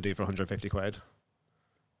amazing what you'll do for 150 quid.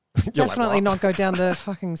 Definitely not go down the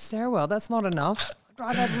fucking stairwell. That's not enough.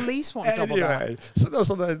 I'd at least want double that. So those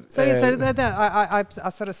are the... I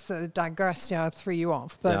sort of digressed, I threw you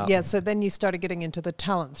off. But so then you started getting into the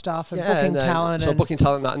talent stuff and booking talent. So booking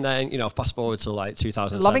talent, and then, fast forward to like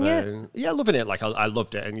 2007. Loving it? Yeah, loving it. Like I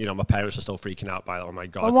loved it. And, my parents are still freaking out by, oh my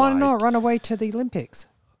God. Well, why not run away to the Olympics?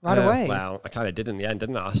 Right away. Well, I kind of did in the end,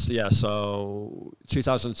 didn't I? So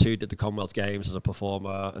 2002 did the Commonwealth Games as a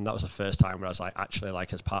performer, and that was the first time where I was like actually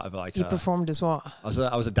like as part of like. You performed as what?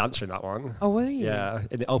 I was a dancer in that one. Oh, were you? Yeah,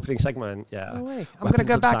 in the opening segment. Yeah. No way. I'm gonna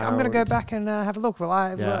go back and have a look. Will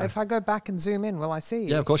I? Yeah. Well, if I go back and zoom in, will I see you?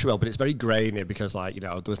 Yeah, of course you will. But it's very grainy because there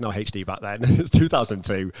was no HD back then. It's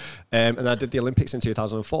 2002, and I did the Olympics in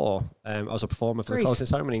 2004. I was a performer for the closing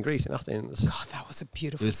ceremony in Greece, in Athens. God, that was a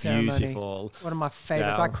beautiful ceremony. Beautiful. One of my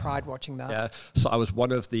favorites. I cried watching that. Yeah, so I was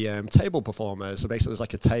one of the table performers. So basically, it was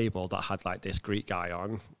like a table that had like this Greek guy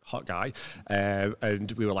on, hot guy, and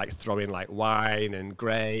we were like throwing like wine and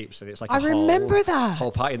grapes, and it's like remember that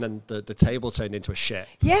whole party. And then the table turned into a ship.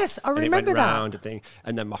 Yes, I remember and it went that. round and thing.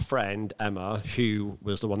 And then my friend Emma, who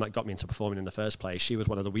was the one that got me into performing in the first place, she was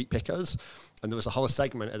one of the wheat pickers, and there was a whole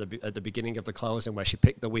segment at the beginning of the closing where she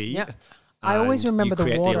picked the wheat. Yeah. I always remember the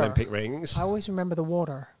water. The Olympic rings. I always remember the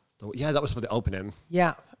water. Yeah, that was for the opening.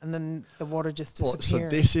 Yeah, and then the water just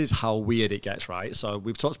disappeared. So this is how weird it gets, right? So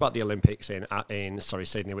we've talked about the Olympics in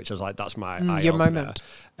Sydney, which was like, that's my your moment.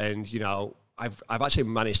 And, I've actually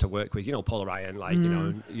managed to work with, Paul Ryan, like,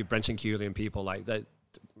 you Brenton Cooley and people like that,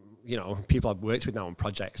 people I've worked with now on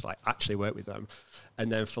projects, like actually work with them.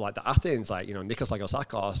 And then for like the Athens, like, Nikos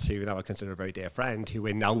Lagosakos, who now I consider a very dear friend, who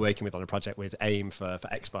we're now working with on a project with AIM for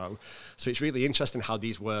Expo. So it's really interesting how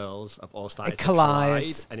these worlds have all started to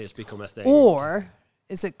collide, and it's become a thing. Or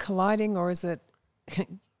is it colliding, or is it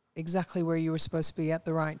exactly where you were supposed to be at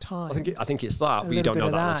the right time? I think it's that, but you don't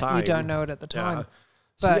know that at the time. You don't know it at the time. Yeah.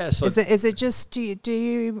 But is it just, do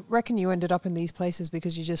you reckon you ended up in these places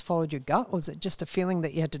because you just followed your gut? Or was it just a feeling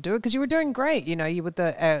that you had to do it? Because you were doing great, you with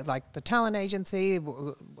the the talent agency,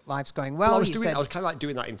 life's going well. I was kind of like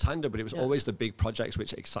doing that in tandem, but it was always the big projects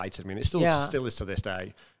which excited me, and it still is to this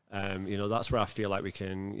day. That's where I feel like we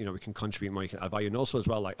can contribute more, you can add value, and also as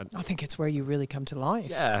well, like I think it's where you really come to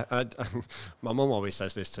life. Yeah, my mum always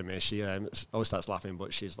says this to me. She always starts laughing,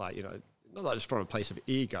 but she's like, not that it's from a place of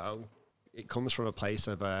ego. It comes from a place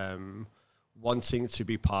of wanting to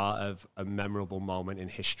be part of a memorable moment in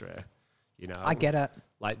history. I get it.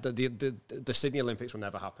 Like the Sydney Olympics will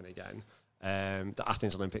never happen again. The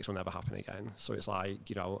Athens Olympics will never happen again. So it's like,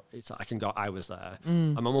 I can go, I was there.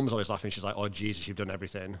 And my mum's always laughing. She's like, oh, Jesus, you've done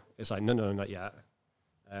everything. It's like, no, not yet.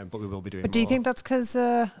 But we will be doing more. But do you think that's because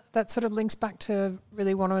that sort of links back to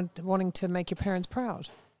really wanting to make your parents proud?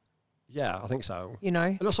 Yeah, I think so.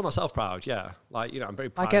 And also myself proud, yeah. Like, I'm very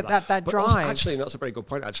proud I get of that but drive. Also, actually, that's a very good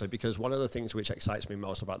point, actually, because one of the things which excites me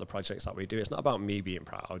most about the projects that we do, it's not about me being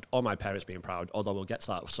proud or my parents being proud, although we'll get to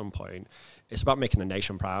that at some point. It's about making the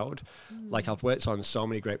nation proud. Like, I've worked on so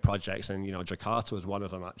many great projects, and, Jakarta was one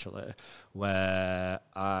of them, actually, where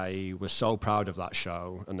I was so proud of that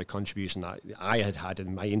show and the contribution that I had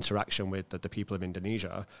in my interaction with the people of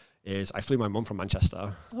Indonesia. Is I flew my mum from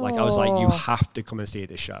Manchester. Like, I was like, you have to come and see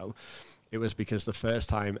this show. It was because the first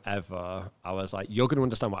time ever, I was like, you're going to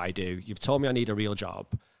understand what I do. You've told me I need a real job,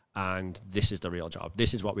 and this is the real job.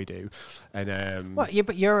 This is what we do. And but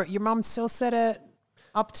your mum still set it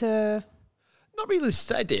up to... Not really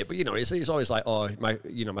said it, but it's always like, oh, my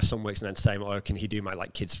son works in entertainment, or can he do my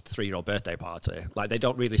kid's 3-year-old birthday party? Like, they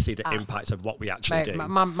don't really see the impact of what we actually do.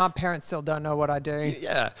 My parents still don't know what I do.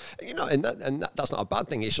 Yeah, and that's not a bad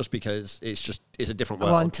thing. It's just because it's a different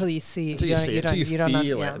world. Well, until you see it, until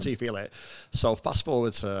you feel it. So fast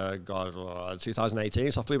forward to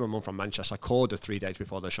 2018. So I flew my mum from Manchester. I called her 3 days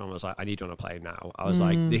before the show, and I was like, I need you on a plane now. I was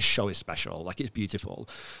like, this show is special. Like, it's beautiful.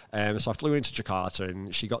 So I flew into Jakarta,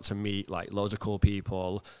 and she got to meet like loads of cool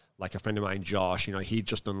people, like a friend of mine, Josh, he'd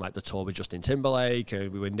just done like the tour with Justin Timberlake,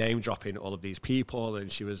 and we were name dropping all of these people,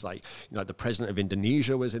 and she was like, the president of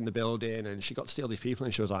Indonesia was in the building, and she got to see all these people,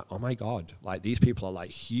 and she was like, oh my God, like, these people are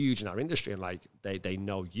like huge in our industry, and like they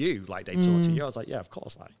know you, like they talk to you. I was like, yeah, of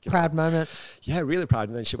course, like proud moment. Yeah, really proud.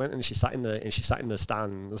 And then she went and she sat in the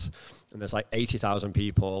stands, and there's like 80,000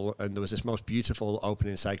 people, and there was this most beautiful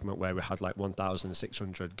opening segment where we had like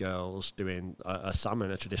 1,600 girls doing a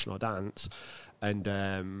salmon, a traditional dance.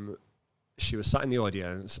 And she was sat in the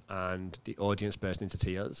audience, and the audience burst into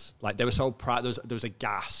tears. Like, they were so proud. There was a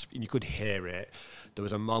gasp, and you could hear it. There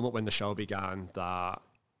was a moment when the show began that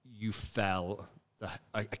you felt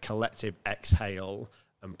a collective exhale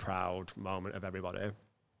and proud moment of everybody.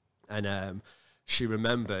 And she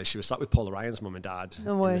remembers she was sat with Paul Ryan's mum and dad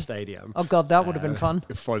in the stadium. Oh God, that would have been fun.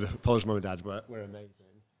 For Paul's mum and dad were amazing.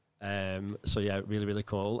 So yeah, really, really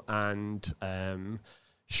cool. And the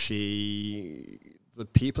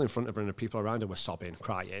people in front of her and the people around her were sobbing,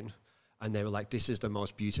 crying. And they were like, this is the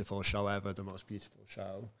most beautiful show ever, the most beautiful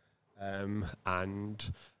show.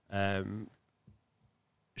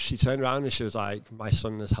 She turned around and she was like, my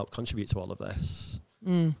son has helped contribute to all of this.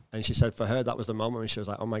 And she said for her, that was the moment when she was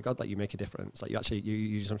like, oh my God, like you make a difference. Like you actually,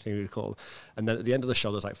 you do something really cool. And then at the end of the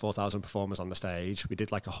show, there's like 4,000 performers on the stage. We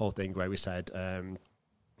did like a whole thing where we said,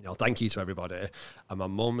 thank you to everybody. And my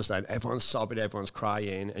mum was there, everyone's sobbing, everyone's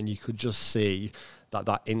crying. And you could just see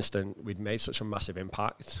that instant, we'd made such a massive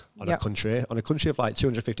impact on a country of like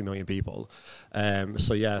 250 million people.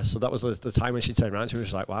 So that was the time when she turned around to me, she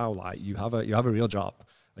was like, wow, like you have a real job.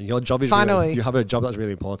 And your job is finally, you have a job that's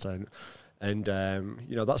really important. And,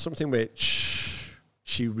 that's something which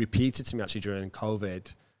she repeated to me actually during COVID.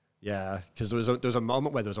 Yeah, because there was a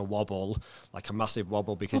moment where there was a wobble, like a massive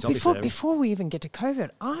wobble. Because before we even get to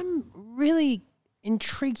COVID, I'm really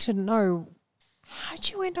intrigued to know, how'd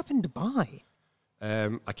you end up in Dubai?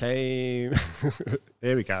 I came.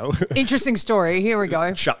 Here we go. Interesting story. Here we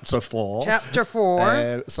go. Chapter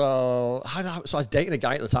 4. So I was dating a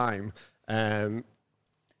guy at the time.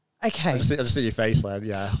 Okay. I just see your face, Len.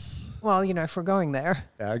 Yes. Well, if we're going there,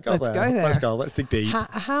 let's go there. Let's go. Let's dig deep.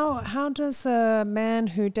 How does a man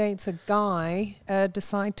who dates a guy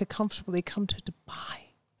decide to comfortably come to Dubai?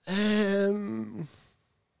 Am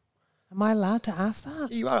I allowed to ask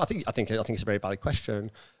that? You are. I think it's a very valid question.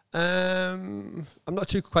 I'm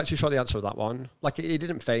not quite too sure the answer to that one. Like it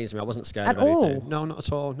didn't faze me. I wasn't scared at of anything. all. No, not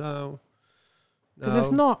at all. No. Because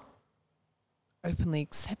it's not openly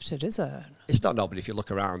accepted, is it? It's not, no, but if you look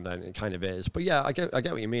around, then it kind of is. But yeah, I get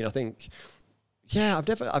what you mean. I think,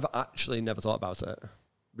 I've actually never thought about it.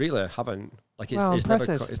 Really, haven't. Like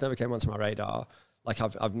it's never came onto my radar. Like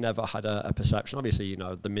I've never had a perception. Obviously,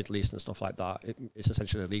 the Middle East and stuff like that. It's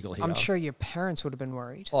essentially illegal here. I'm sure your parents would have been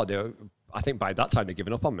worried. Oh, I think by that time they'd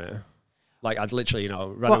given up on me. Like I'd literally, run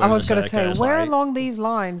away. Well, I was going to say, where along these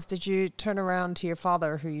lines did you turn around to your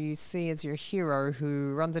father, who you see as your hero,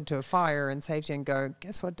 who runs into a fire and saves you, and go,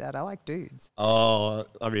 "Guess what, Dad? I like dudes." Oh,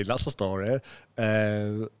 I mean that's the story.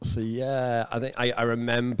 I think I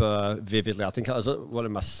remember vividly. I think I was at one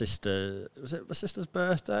of my sister's. Was it my sister's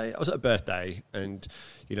birthday? I was at a birthday, and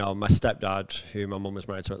my stepdad, who my mum was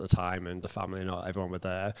married to at the time, and the family, everyone were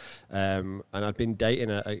there. And I'd been dating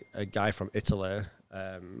a guy from Italy.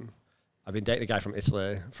 I've been dating a guy from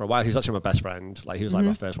Italy for a while. He was actually my best friend. Like he was like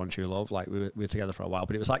my first one true love. Like we were together for a while,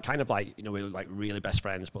 but it was like kind of like, we were like really best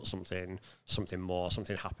friends, but something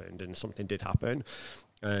happened, and something did happen.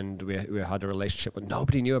 And we had a relationship, but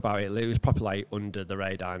nobody knew about it. It was probably like under the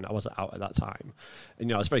radar, and I wasn't out at that time.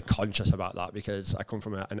 And I was very conscious about that because I come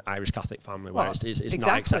from an Irish Catholic family where it's exactly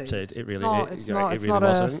not accepted. It really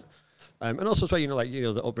wasn't. And also as well,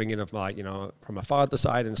 the upbringing of my, from my father's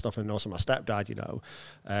side and stuff, and also my stepdad,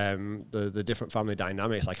 the different family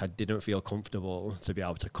dynamics, like I didn't feel comfortable to be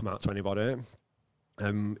able to come out to anybody.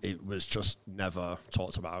 It was just never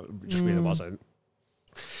talked about. It just really wasn't.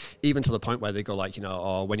 Even to the point where they go like,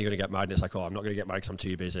 oh, when are you going to get married? And it's like, oh, I'm not going to get married because I'm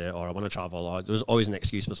too busy, or I want to travel, or there was always an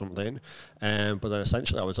excuse for something. But then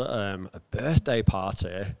essentially I was at a birthday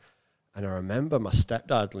party. And I remember my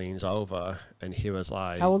stepdad leans over and he was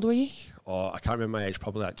like... How old were you? Oh, I can't remember my age,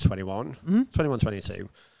 probably like 21, 21, 22.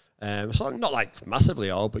 So I'm not like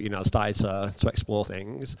massively old, but, I started to explore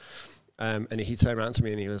things. And he turned around to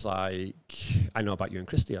me and he was like, I know about you and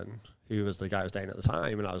Christian, who was the guy I was dating at the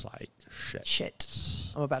time. And I was like, shit.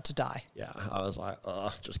 I'm about to die. Yeah, I was like,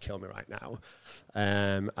 just kill me right now.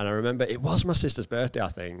 And I remember it was my sister's birthday, I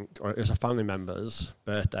think, or it was a family member's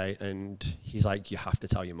birthday. And he's like, you have to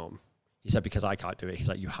tell your mum. He said, because I can't do it. He's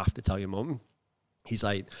like, you have to tell your mum. He's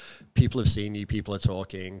like, people have seen you, people are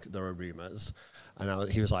talking, there are rumours.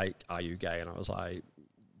 And he was like, are you gay? And I was like,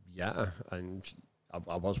 yeah. And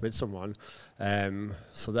I was with someone.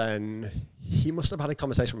 So then he must have had a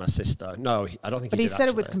conversation with my sister. No, I don't think he did. But he said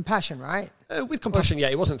it with compassion, right? With compassion, yeah.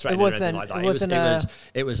 It wasn't threatening or anything like that.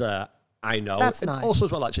 It was I know. That's and nice. Also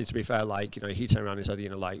as well, actually, to be fair, like, he turned around and said,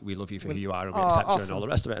 like, we love you for who you are and we accept you and all the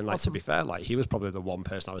rest of it. And like, to be fair, like, he was probably the one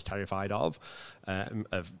person I was terrified of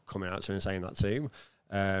coming out to and saying that to,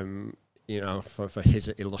 for his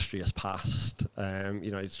illustrious past.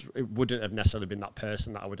 It wouldn't have necessarily been that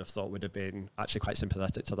person that I would have thought would have been actually quite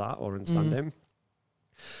sympathetic to that or understand him.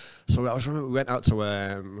 So I remember we went out to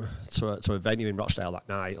a venue in Rochdale that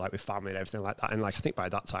night, like with family and everything like that. And like I think by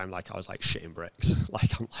that time, like I was like shitting bricks.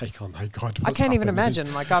 Like I'm like, oh my God, I can't even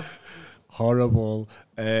imagine. Like horrible.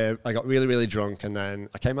 I got really, really drunk, and then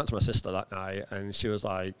I came out to my sister that night, and she was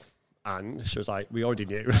like, we already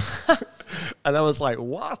knew. And I was like,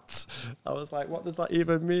 what? I was like, what does that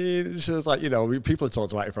even mean? She was like, people had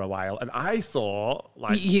talked about it for a while. And I thought,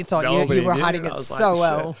 like, you thought you were hiding it so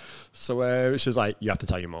well. So she was like, you have to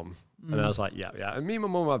tell your mum. And I was like, yeah. And me and my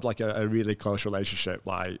mum have like a really close relationship.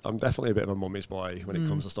 Like, I'm definitely a bit of a mummy's boy when it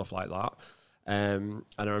comes to stuff like that. And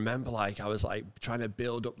I remember, like, I was like trying to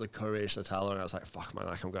build up the courage to tell her, and I was like, fuck man,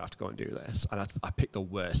 like, I'm gonna have to go and do this. And I picked the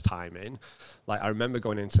worst timing. Like, I remember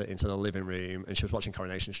going into the living room, and she was watching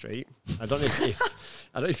Coronation Street. I don't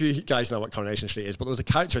know if you guys know what Coronation Street is, but there was a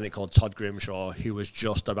character in it called Todd Grimshaw who was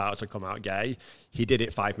just about to come out gay. He did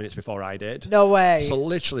it 5 minutes before I did. No way. So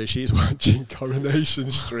literally, she's watching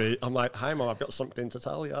Coronation Street. I'm like, hi mom, I've got something to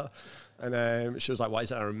tell you. And she was like, what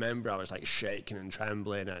is it? I remember I was like shaking and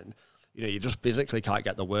trembling, and you just physically can't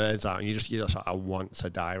get the words out, and you just like, I want to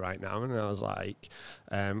die right now. And I was like,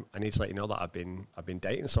 I need to let you know that I've been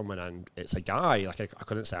dating someone, and it's a guy. Like, I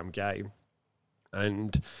couldn't say I'm gay.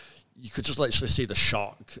 And you could just literally see the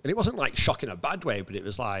shock. And it wasn't like shock in a bad way, but it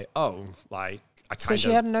was like, oh, like, So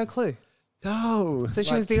she had no clue? No. So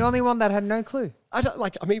she was the only one that had no clue? I've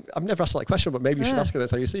never asked that question, but maybe you should ask her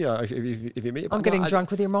that's how you see her if you meet her. I'm getting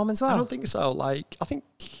drunk with your mom as well. I don't think so. Like, I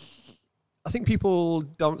think people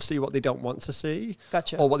don't see what they don't want to see.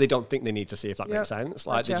 Gotcha. Or what they don't think they need to see, if that makes sense.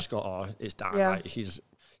 Like, they just go, oh, it's Dan. Yeah.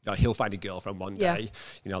 Like, he'll find a girlfriend one day.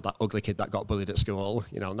 That ugly kid that got bullied at school.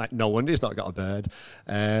 Like, no wonder he's not got a bird.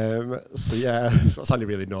 So yeah, that sounded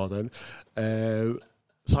really northern.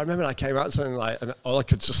 So I remember I came out to her, and all I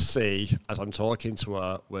could just see as I'm talking to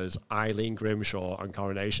her was Eileen Grimshaw on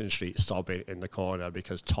Coronation Street sobbing in the corner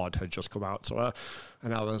because Todd had just come out to her.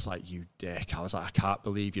 And I was like, you dick. I was like, I can't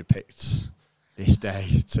believe you picked this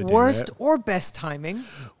day to do it. Worst or best timing?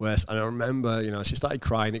 Worst. And I remember, she started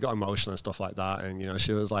crying. It got emotional and stuff like that. And,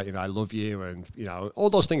 she was like, I love you. And,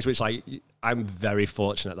 all those things which, like, I'm very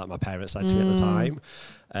fortunate that my parents said to me at the time.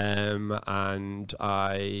 And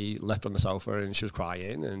I left on the sofa, and she was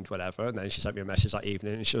crying and whatever. And then she sent me a message that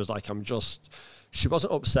evening, and she was like, she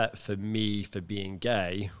wasn't upset for me for being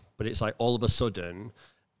gay, but it's like all of a sudden,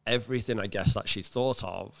 everything I guess that she thought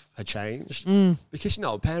of had changed. Because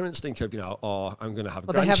parents think of I'm going to have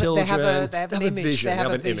grandchildren. They have an image. They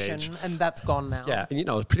have a vision, and that's gone now. Yeah,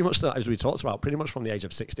 and pretty much as we talked about, pretty much from the age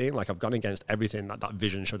of 16, like, I've gone against everything that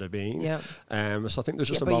vision should have been. Yeah. So I think there's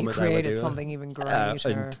just a but moment you created something even greater.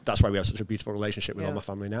 And that's why we have such a beautiful relationship with all my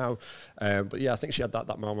family now. But yeah, I think she had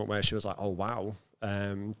that moment where she was like, oh wow.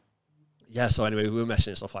 So anyway, we were messaging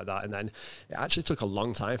and stuff like that, and then it actually took a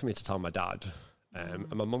long time for me to tell my dad.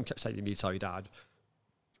 And my mum kept saying, you need to tell your dad.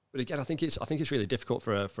 But again, I think it's really difficult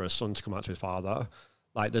for a son to come out to his father.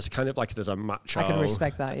 Like, there's a macho. I can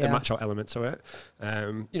respect that, yeah. A macho element to it.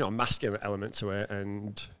 A masculine element to it.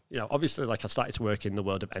 And, obviously, like, I started to work in the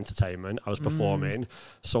world of entertainment. I was performing.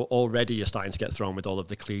 So already you're starting to get thrown with all of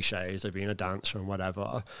the cliches of being a dancer and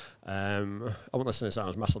whatever. I won't listen to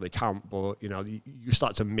sound massively camp, but, you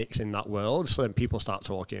start to mix in that world. So then people start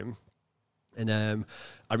talking. And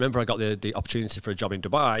I remember I got the opportunity for a job in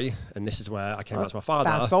Dubai, and this is where I came out to my father.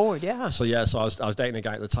 Fast forward, yeah. So I was dating a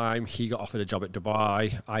guy at the time. He got offered a job at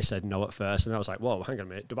Dubai. I said no at first, and I was like, whoa, hang on a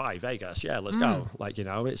minute, Dubai, Vegas, yeah, let's go. Like,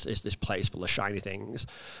 it's this place full of shiny things.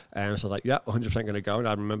 So I was like, yeah, 100% going to go. And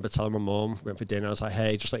I remember telling my mum, went for dinner. I was like,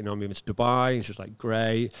 hey, just let you know I'm moving to Dubai. And she was like,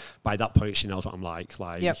 great. By that point, she knows what I'm like.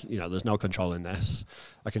 Like, there's no control in this.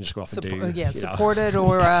 I can just go off and do. Yeah, support it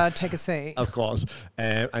or take a seat. Of course.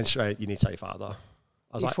 And she went, you need to tell your father.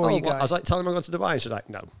 I was I was like, tell him I'm going to Dubai. And she's like,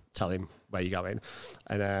 no, tell him where you're going.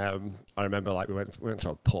 And I remember, like, we went to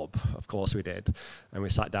a pub. Of course we did. And we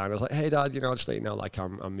sat down. I was like, hey, Dad, just let you know, like,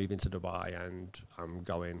 I'm moving to Dubai and I'm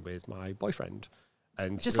going with my boyfriend.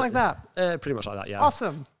 And just like that? Pretty much like that, yeah.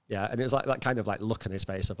 Awesome. Yeah, and it was like that kind of like look on his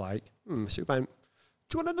face of like, so we went,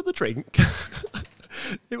 do you want another drink?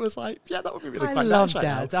 It was like, yeah, that would be really quite nice.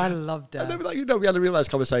 I love Dad. And then, we had a real nice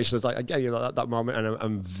conversation. It's like, again, that moment, and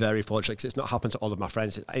I'm very fortunate because it's not happened to all of my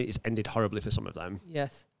friends. It's ended horribly for some of them.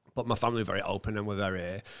 Yes. But my family are very open, and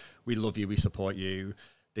we love you, we support you.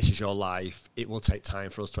 This is your life. It will take time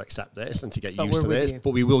for us to accept this and to get used to this,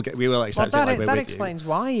 but we will accept it. That explains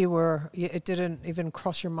why it didn't even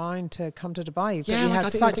cross your mind to come to Dubai. Yeah, you had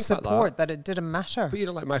such support that it didn't matter. But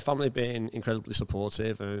like, my family being incredibly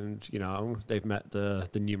supportive, and they've met the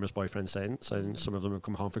numerous boyfriends since, and some of them have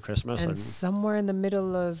come home for Christmas. And somewhere in the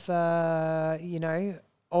middle of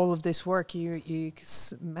all of this work, you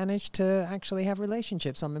managed to actually have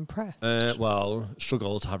relationships. I'm impressed. Well,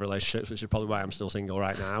 struggle to have relationships, which is probably why I'm still single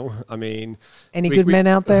right now. I mean, any good men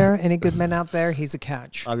out there? Any good men out there? He's a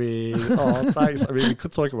catch. I mean, thanks. I mean, we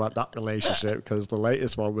could talk about that relationship because the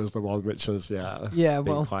latest one was the one which was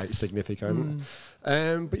been quite significant.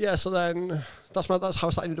 But yeah, so then that's how I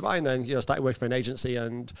started in Dubai, and then started working for an agency,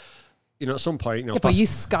 and at some point, but you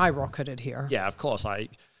skyrocketed here. Yeah, of course,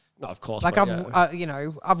 not of course. Like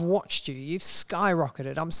I've watched you. You've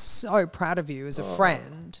skyrocketed. I'm so proud of you as a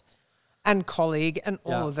friend and colleague and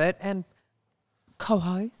all of it, and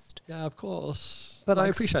co-host. Yeah, of course. But I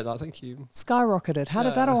appreciate that. Thank you. Skyrocketed. How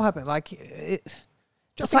did that all happen? Like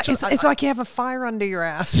it's like you have a fire under your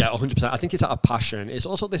ass. Yeah, 100%. I think it's out of passion. It's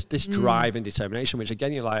also this drive and determination, which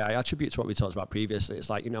again, I attribute to what we talked about previously. It's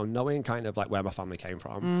like, knowing kind of like where my family came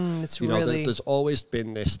from. It's really... there's always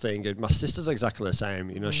been this thing. And my sister's exactly the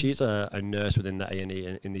same. She's a nurse within the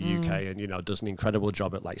A&E in the UK and, does an incredible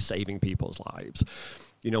job at like saving people's lives.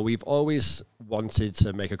 We've always wanted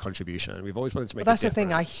to make a contribution. We've always wanted to make a difference. That's the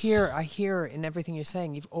thing. I hear in everything you're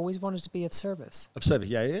saying, you've always wanted to be of service. Of service,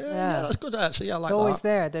 yeah, that's good actually. Yeah, I like that. It's always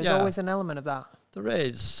there. There's always an element of that. There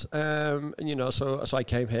is. And, so I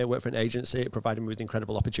came here, worked for an agency. It provided me with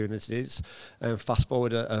incredible opportunities. Fast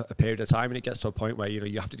forward a period of time, and it gets to a point where,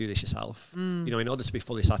 you have to do this yourself. In order to be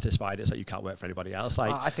fully satisfied, it's like you can't work for anybody else.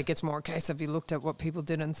 Like, I think it's more a case of you looked at what people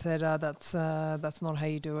did and said, that's not how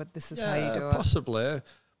you do it. This is how you do it. Possibly.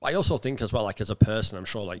 I also think as well, like as a person, I'm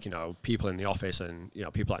sure like, people in the office and,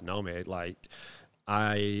 people that know me, like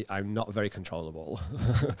I'm not very controllable.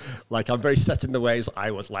 Like I'm very set in the ways I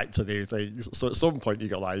would like to do things. So at some point you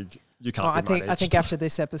go like, you can't be managed. I think after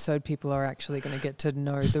this episode, people are actually going to get to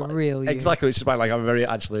know the real you. Exactly, which is why like I'm very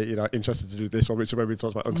actually, interested to do this one, which is when we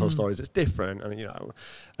talk about untold stories. It's different,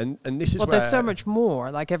 and and this is where there's so much more.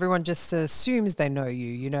 Like everyone just assumes they know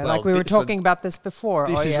you. Well, like we were talking about this before.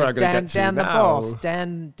 This is where I'm going to get to Dan the now. boss,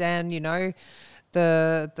 Dan,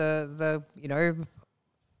 the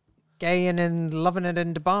gay and loving it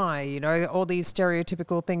in Dubai, all these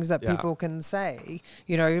stereotypical things that people can say,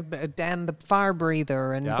 Dan the fire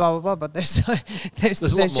breather and blah, blah, blah. But there's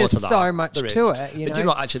just so much to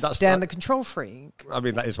it, actually, that's Dan the control freak. I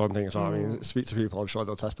mean, that is one thing as well. I mean, speak to people, I'm sure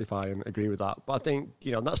they'll testify and agree with that. But I think,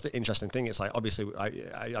 that's the interesting thing. It's like, obviously,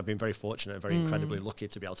 I've been very fortunate, very incredibly lucky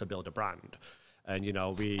to be able to build a brand. And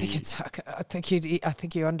I think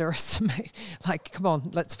you underestimate. Like, come on,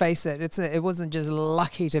 let's face it. It wasn't just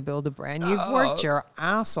lucky to build a brand. You've worked your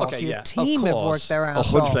ass off. Your team have worked their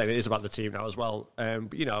ass off. 100%. It is about the team now as well. But,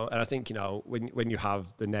 and I think when you have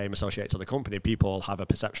the name associated to the company, people have a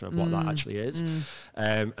perception of what that actually is.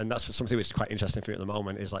 And that's something which is quite interesting for me at the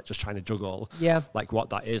moment. Is like just trying to juggle, like what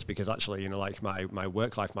that is, because actually, like my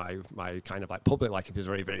work life, my kind of like public life is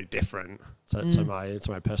very, very different to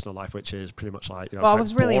my personal life, which is pretty much like, well, I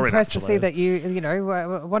was really impressed to see that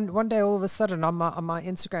one day all of a sudden on my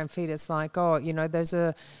Instagram feed, it's like,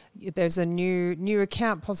 there's a new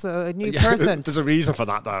account, possibly a new person. There's a reason for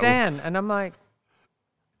that though, Dan, and I'm like,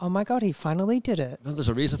 oh my God, he finally did it. No, there's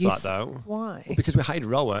a reason for that though. Why? Well, because we hired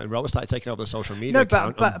Roa, and Roa started taking over the social media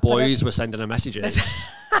account, and boys were sending her messages.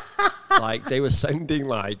 Like they were sending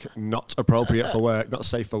like not appropriate for work, not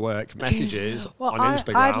safe for work messages on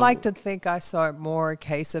Instagram. I'd like to think I saw it more a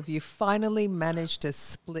case of you finally managed to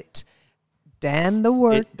split Dan the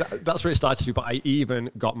work. That's where it started to do, but I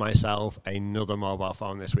even got myself another mobile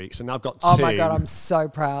phone this week. So now I've got two. Oh my God, I'm so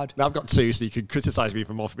proud. Now I've got two, so you could criticize me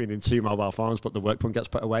for being in two mobile phones, but the work one gets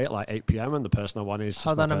put away at like 8 p.m. and the personal one is just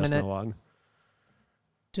my personal one.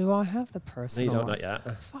 Do I have the personal? No, you don't, not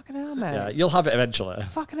yet. Fucking hell, mate. Yeah, you'll have it eventually.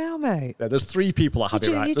 Fucking hell, mate. Yeah, there's 3 people that have it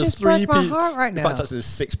right. You There's just broke my heart right now. In fact, actually, there's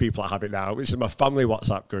 6 people that have it now, which is my family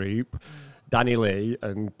WhatsApp group, Danny Lee,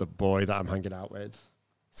 and the boy that I'm hanging out with.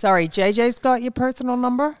 Sorry, JJ's got your personal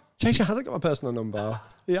number? JJ hasn't got my personal number.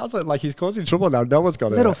 He hasn't. Like, he's causing trouble now. No one's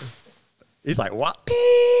got it. He's like, what? Beep.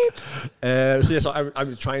 So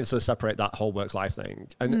I'm trying to separate that whole work-life thing.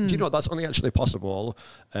 And do you know what? That's only actually possible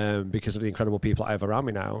because of the incredible people I have around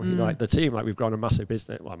me now. Like the team, like we've grown a massive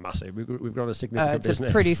business. Well, massive. We've grown a significant business.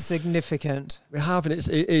 It's pretty significant. We have, and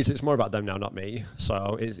it's more about them now, not me.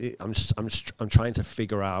 So I'm trying to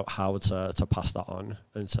figure out how to pass that on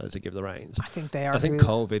and to give the reins. I think they are. I think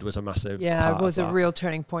COVID was a massive part it was of a real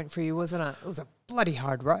turning point for you, wasn't it? It was a bloody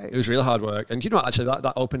hard road. It was really hard work. And actually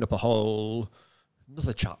that opened up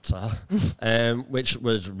another chapter, which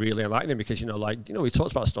was really enlightening because, we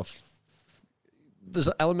talked about stuff there's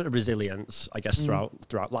an element of resilience, I guess,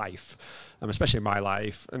 throughout life, especially in my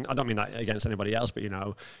life. And I don't mean that against anybody else, but,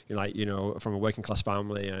 from a working class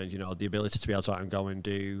family and, the ability to be able to out and go and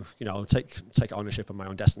do, take ownership of my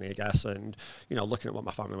own destiny, I guess. And, looking at what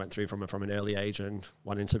my family went through from an early age and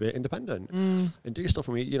wanting to be independent and do stuff.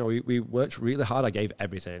 And we worked really hard. I gave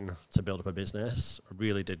everything to build up a business. I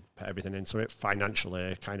really did put everything into it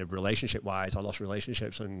financially, kind of relationship wise. I lost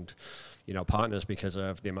relationships and, partners because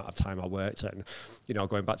of the amount of time I worked. And,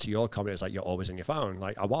 going back to your comment, it's like you're always on your phone.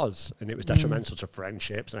 Like I was, and it was detrimental to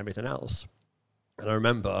friendships and everything else. And I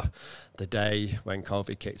remember the day when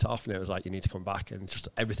COVID kicked off and it was like, you need to come back, and just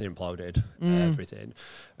everything imploded, everything.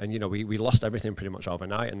 And, we lost everything pretty much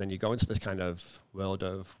overnight. And then you go into this kind of world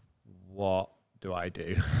of what do I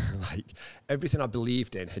do? Like everything I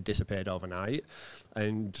believed in had disappeared overnight.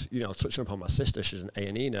 And, touching upon my sister, she's an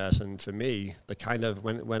A&E nurse. And for me, the kind of,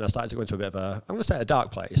 when I started to go into a bit of I'm going to say a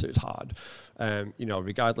dark place, it was hard.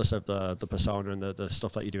 Regardless of the persona and the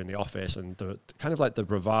stuff that you do in the office and the kind of like the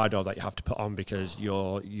bravado that you have to put on because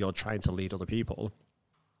you're trying to lead other people.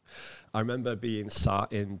 I remember being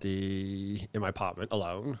sat in my apartment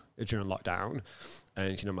alone during lockdown,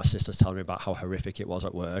 and my sister's telling me about how horrific it was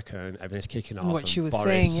at work and everything's kicking off. What she was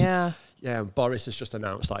saying, yeah. Yeah, and Boris has just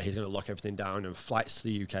announced that he's going to lock everything down, and flights to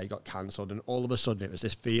the UK got cancelled, and all of a sudden it was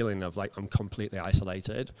this feeling of like I'm completely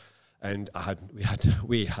isolated, and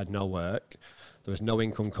we had no work. There was no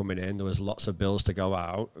income coming in. There was lots of bills to go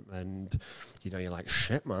out, and you're like,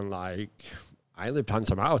 shit, man, like. I lived hand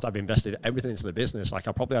to mouth. I've invested everything into the business. Like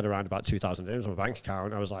I probably had around about $2,000 in my bank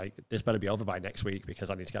account. I was like, this better be over by next week because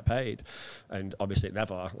I need to get paid. And obviously it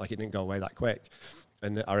never, like it didn't go away that quick.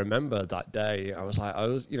 And I remember that day, I was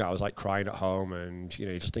like crying at home and,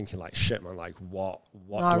 just thinking like, shit, man, like what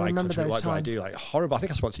do I contribute? What do I do? Like horrible. I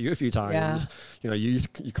think I spoke to you a few times. Yeah. You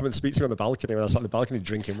come and speak to me on the balcony when I was on the balcony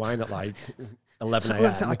drinking wine at like 11 a.m.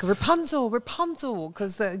 It's like Rapunzel,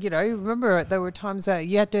 because remember there were times that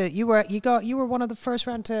you were one of the first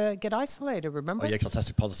round to get isolated. Remember? Oh yeah, because I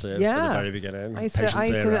tested positive at the very beginning.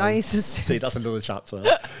 I used to see. That's another chapter.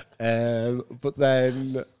 But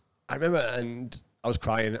then I remember, and I was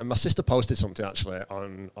crying, and my sister posted something actually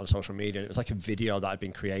on social media. It was like a video that had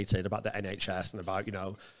been created about the NHS and about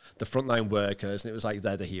the frontline workers, and it was like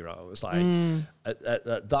they're the heroes. Like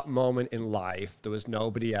at that moment in life, there was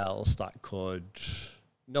nobody else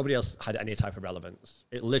had any type of relevance.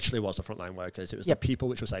 It literally was the frontline workers. It was the people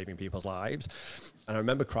which were saving people's lives. And I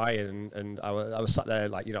remember crying, and I was sat there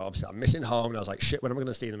like, obviously I'm missing home, and I was like, shit, when am I going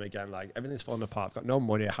to see them again? Like everything's falling apart. I've got no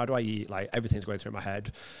money. How do I eat? Like everything's going through my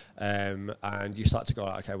head. And you start to go,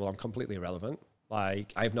 okay, well, I'm completely irrelevant.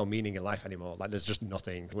 Like I have no meaning in life anymore. Like there's just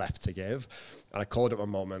nothing left to give. And I called at one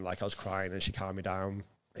moment, like I was crying, and she calmed me down.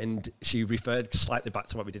 And she referred slightly back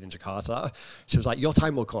to what we did in Jakarta. She was like, your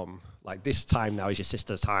time will come. Like this time now is your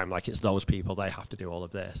sister's time. Like it's those people, they have to do all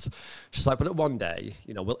of this. She's like, but one day,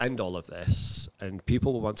 we'll end all of this and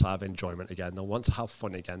people will want to have enjoyment again. They'll want to have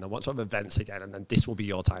fun again. They'll want to have events again. And then this will be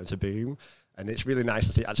your time to boom. And it's really nice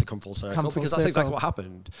to see it actually come full circle because that's exactly what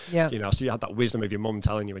happened. Yeah. So you had that wisdom of your mum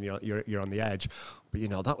telling you when you're on the edge.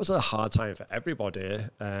 But, that was a hard time for everybody.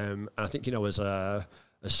 And I think,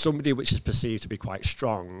 as somebody which is perceived to be quite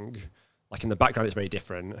strong, like in the background it's very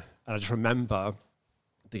different. And I just remember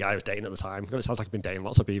the guy I was dating at the time. It sounds like I've been dating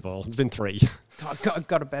lots of people. There's been 3. God,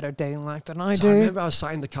 got a better dating life than I do. I remember I was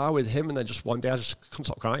sat in the car with him, and then just one day I just couldn't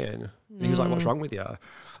stop crying. And he was like, what's wrong with you?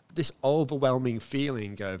 This overwhelming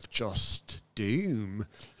feeling of just doom.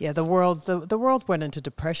 Yeah, the world went into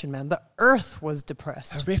depression, man. The earth was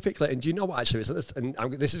depressed. Horrifically. And do you know what, actually?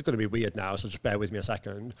 This is going to be weird now, so just bear with me a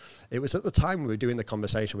second. It was at the time we were doing the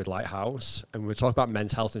conversation with Lighthouse, and we were talking about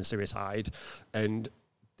mental health and suicide. And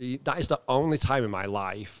that is the only time in my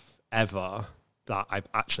life ever that I've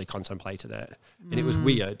actually contemplated it. And it was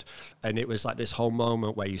weird. And it was like this whole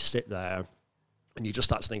moment where you sit there and you just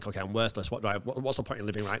start to think, okay, I'm worthless. What's the point in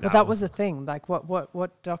living right now? But that was the thing. Like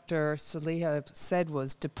what Dr. Saliha said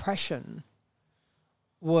was depression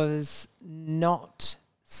was not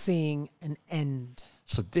seeing an end.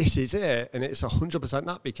 So this is it. And it's 100%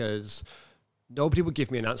 that, because nobody would give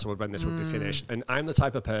me an answer when this would be finished. And I'm the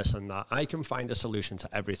type of person that I can find a solution to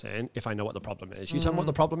everything if I know what the problem is. You tell me what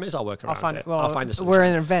the problem is, I'll work around it. I'll find a solution. We're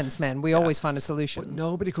in events, man. We always find a solution. But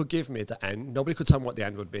nobody could give me the end. Nobody could tell me what the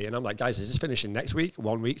end would be. And I'm like, guys, is this finishing next week,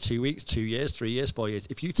 1 week, 2 weeks, 2 years, 3 years, 4 years?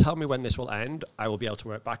 If you tell me when this will end, I will be able to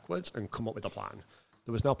work backwards and come up with a plan.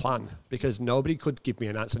 There was no plan because nobody could give me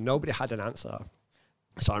an answer. Nobody had an answer.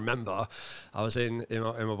 So I remember I was in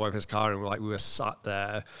my boyfriend's car, and we were sat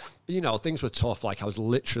there. Things were tough. Like, I was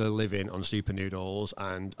literally living on super noodles,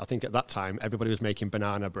 and I think at that time everybody was making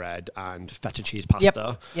banana bread and feta cheese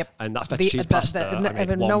pasta. Yep. And that feta cheese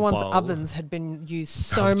pasta, no one's ovens had been used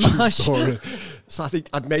so much. So I think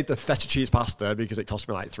I'd made the feta cheese pasta because it cost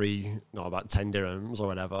me like about 10 dirhams or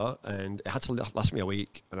whatever, and it had to last me a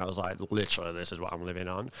week. And I was like, literally, this is what I'm living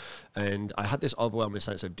on. And I had this overwhelming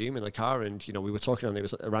sense of doom in the car, and we were talking, and it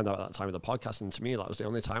was around that time of the podcast, and to me that was the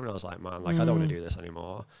only time when I was like, man, like I don't want to do this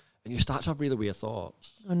anymore. And you start to have really weird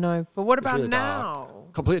thoughts. I know, but what about really now?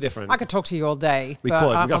 Dark. Completely different. I could talk to you all day. We could.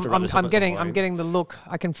 I'm getting the look.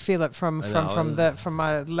 I can feel it from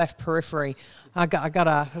my left periphery. We've got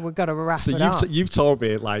to wrap it up. So you've told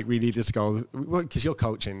me like we needed to go because you're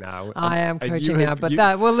coaching now. I am coaching now, but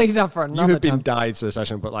we'll leave that for another time. You have been died to the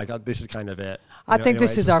session, but like this is kind of it. I think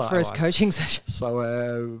this is our first coaching session.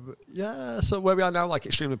 So so where we are now, like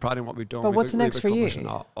extremely proud in what we've done. But what's next for you?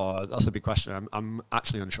 That's a big question. I'm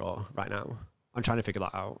actually unsure right now. I'm trying to figure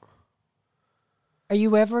that out. Are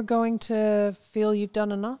you ever going to feel you've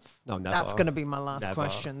done enough? No, never. That's going to be my last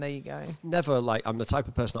question. There you go. Never. Like, I'm the type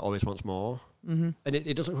of person that always wants more. Mm-hmm. And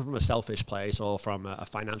it doesn't come from a selfish place or from a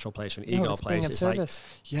financial place or an ego place. It's service.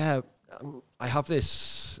 Like, I have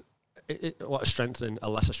this, what a strength and a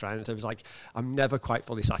lesser strength. It was like, I'm never quite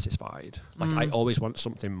fully satisfied. Like, I always want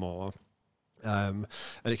something more. And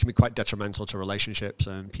it can be quite detrimental to relationships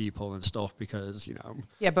and people and stuff because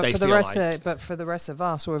but for the rest of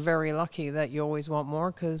us, we're very lucky that you always want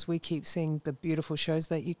more because we keep seeing the beautiful shows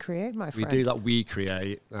that you create, my friend. We do that. We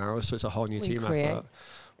create now, so it's a whole new team effort.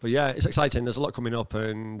 But yeah, it's exciting. There's a lot coming up,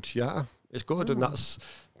 and it's good. And that's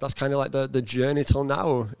kind of like the journey till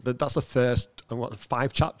now. That's the first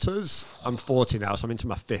 5 chapters. I'm 40 now, so I'm into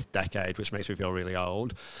my 5th decade, which makes me feel really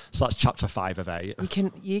old. So that's chapter 5 of 8.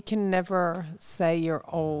 You can never say you're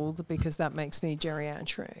old because that makes me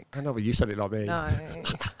geriatric. I know, but you said it, not me. No.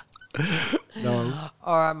 No.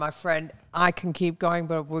 All right, my friend. I can keep going,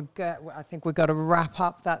 but I think we've got to wrap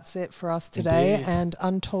up. That's it for us today. Indeed. And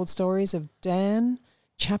Untold Stories of Dan,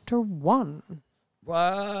 chapter 1.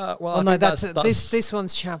 Well, no, this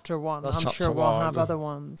one's chapter 1. I'm sure we'll have other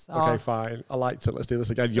ones. Okay, fine. I liked it. Let's do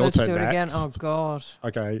this again. Your turn. Let's do it again. Oh God.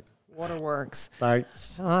 Okay. Waterworks.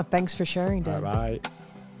 Thanks. Thanks for sharing, Dan. Bye.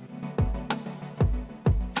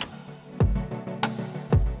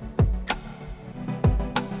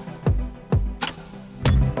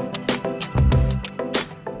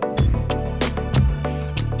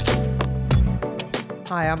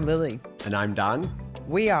 Hi, I'm Lily. And I'm Dan.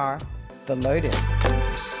 We are The Loaded.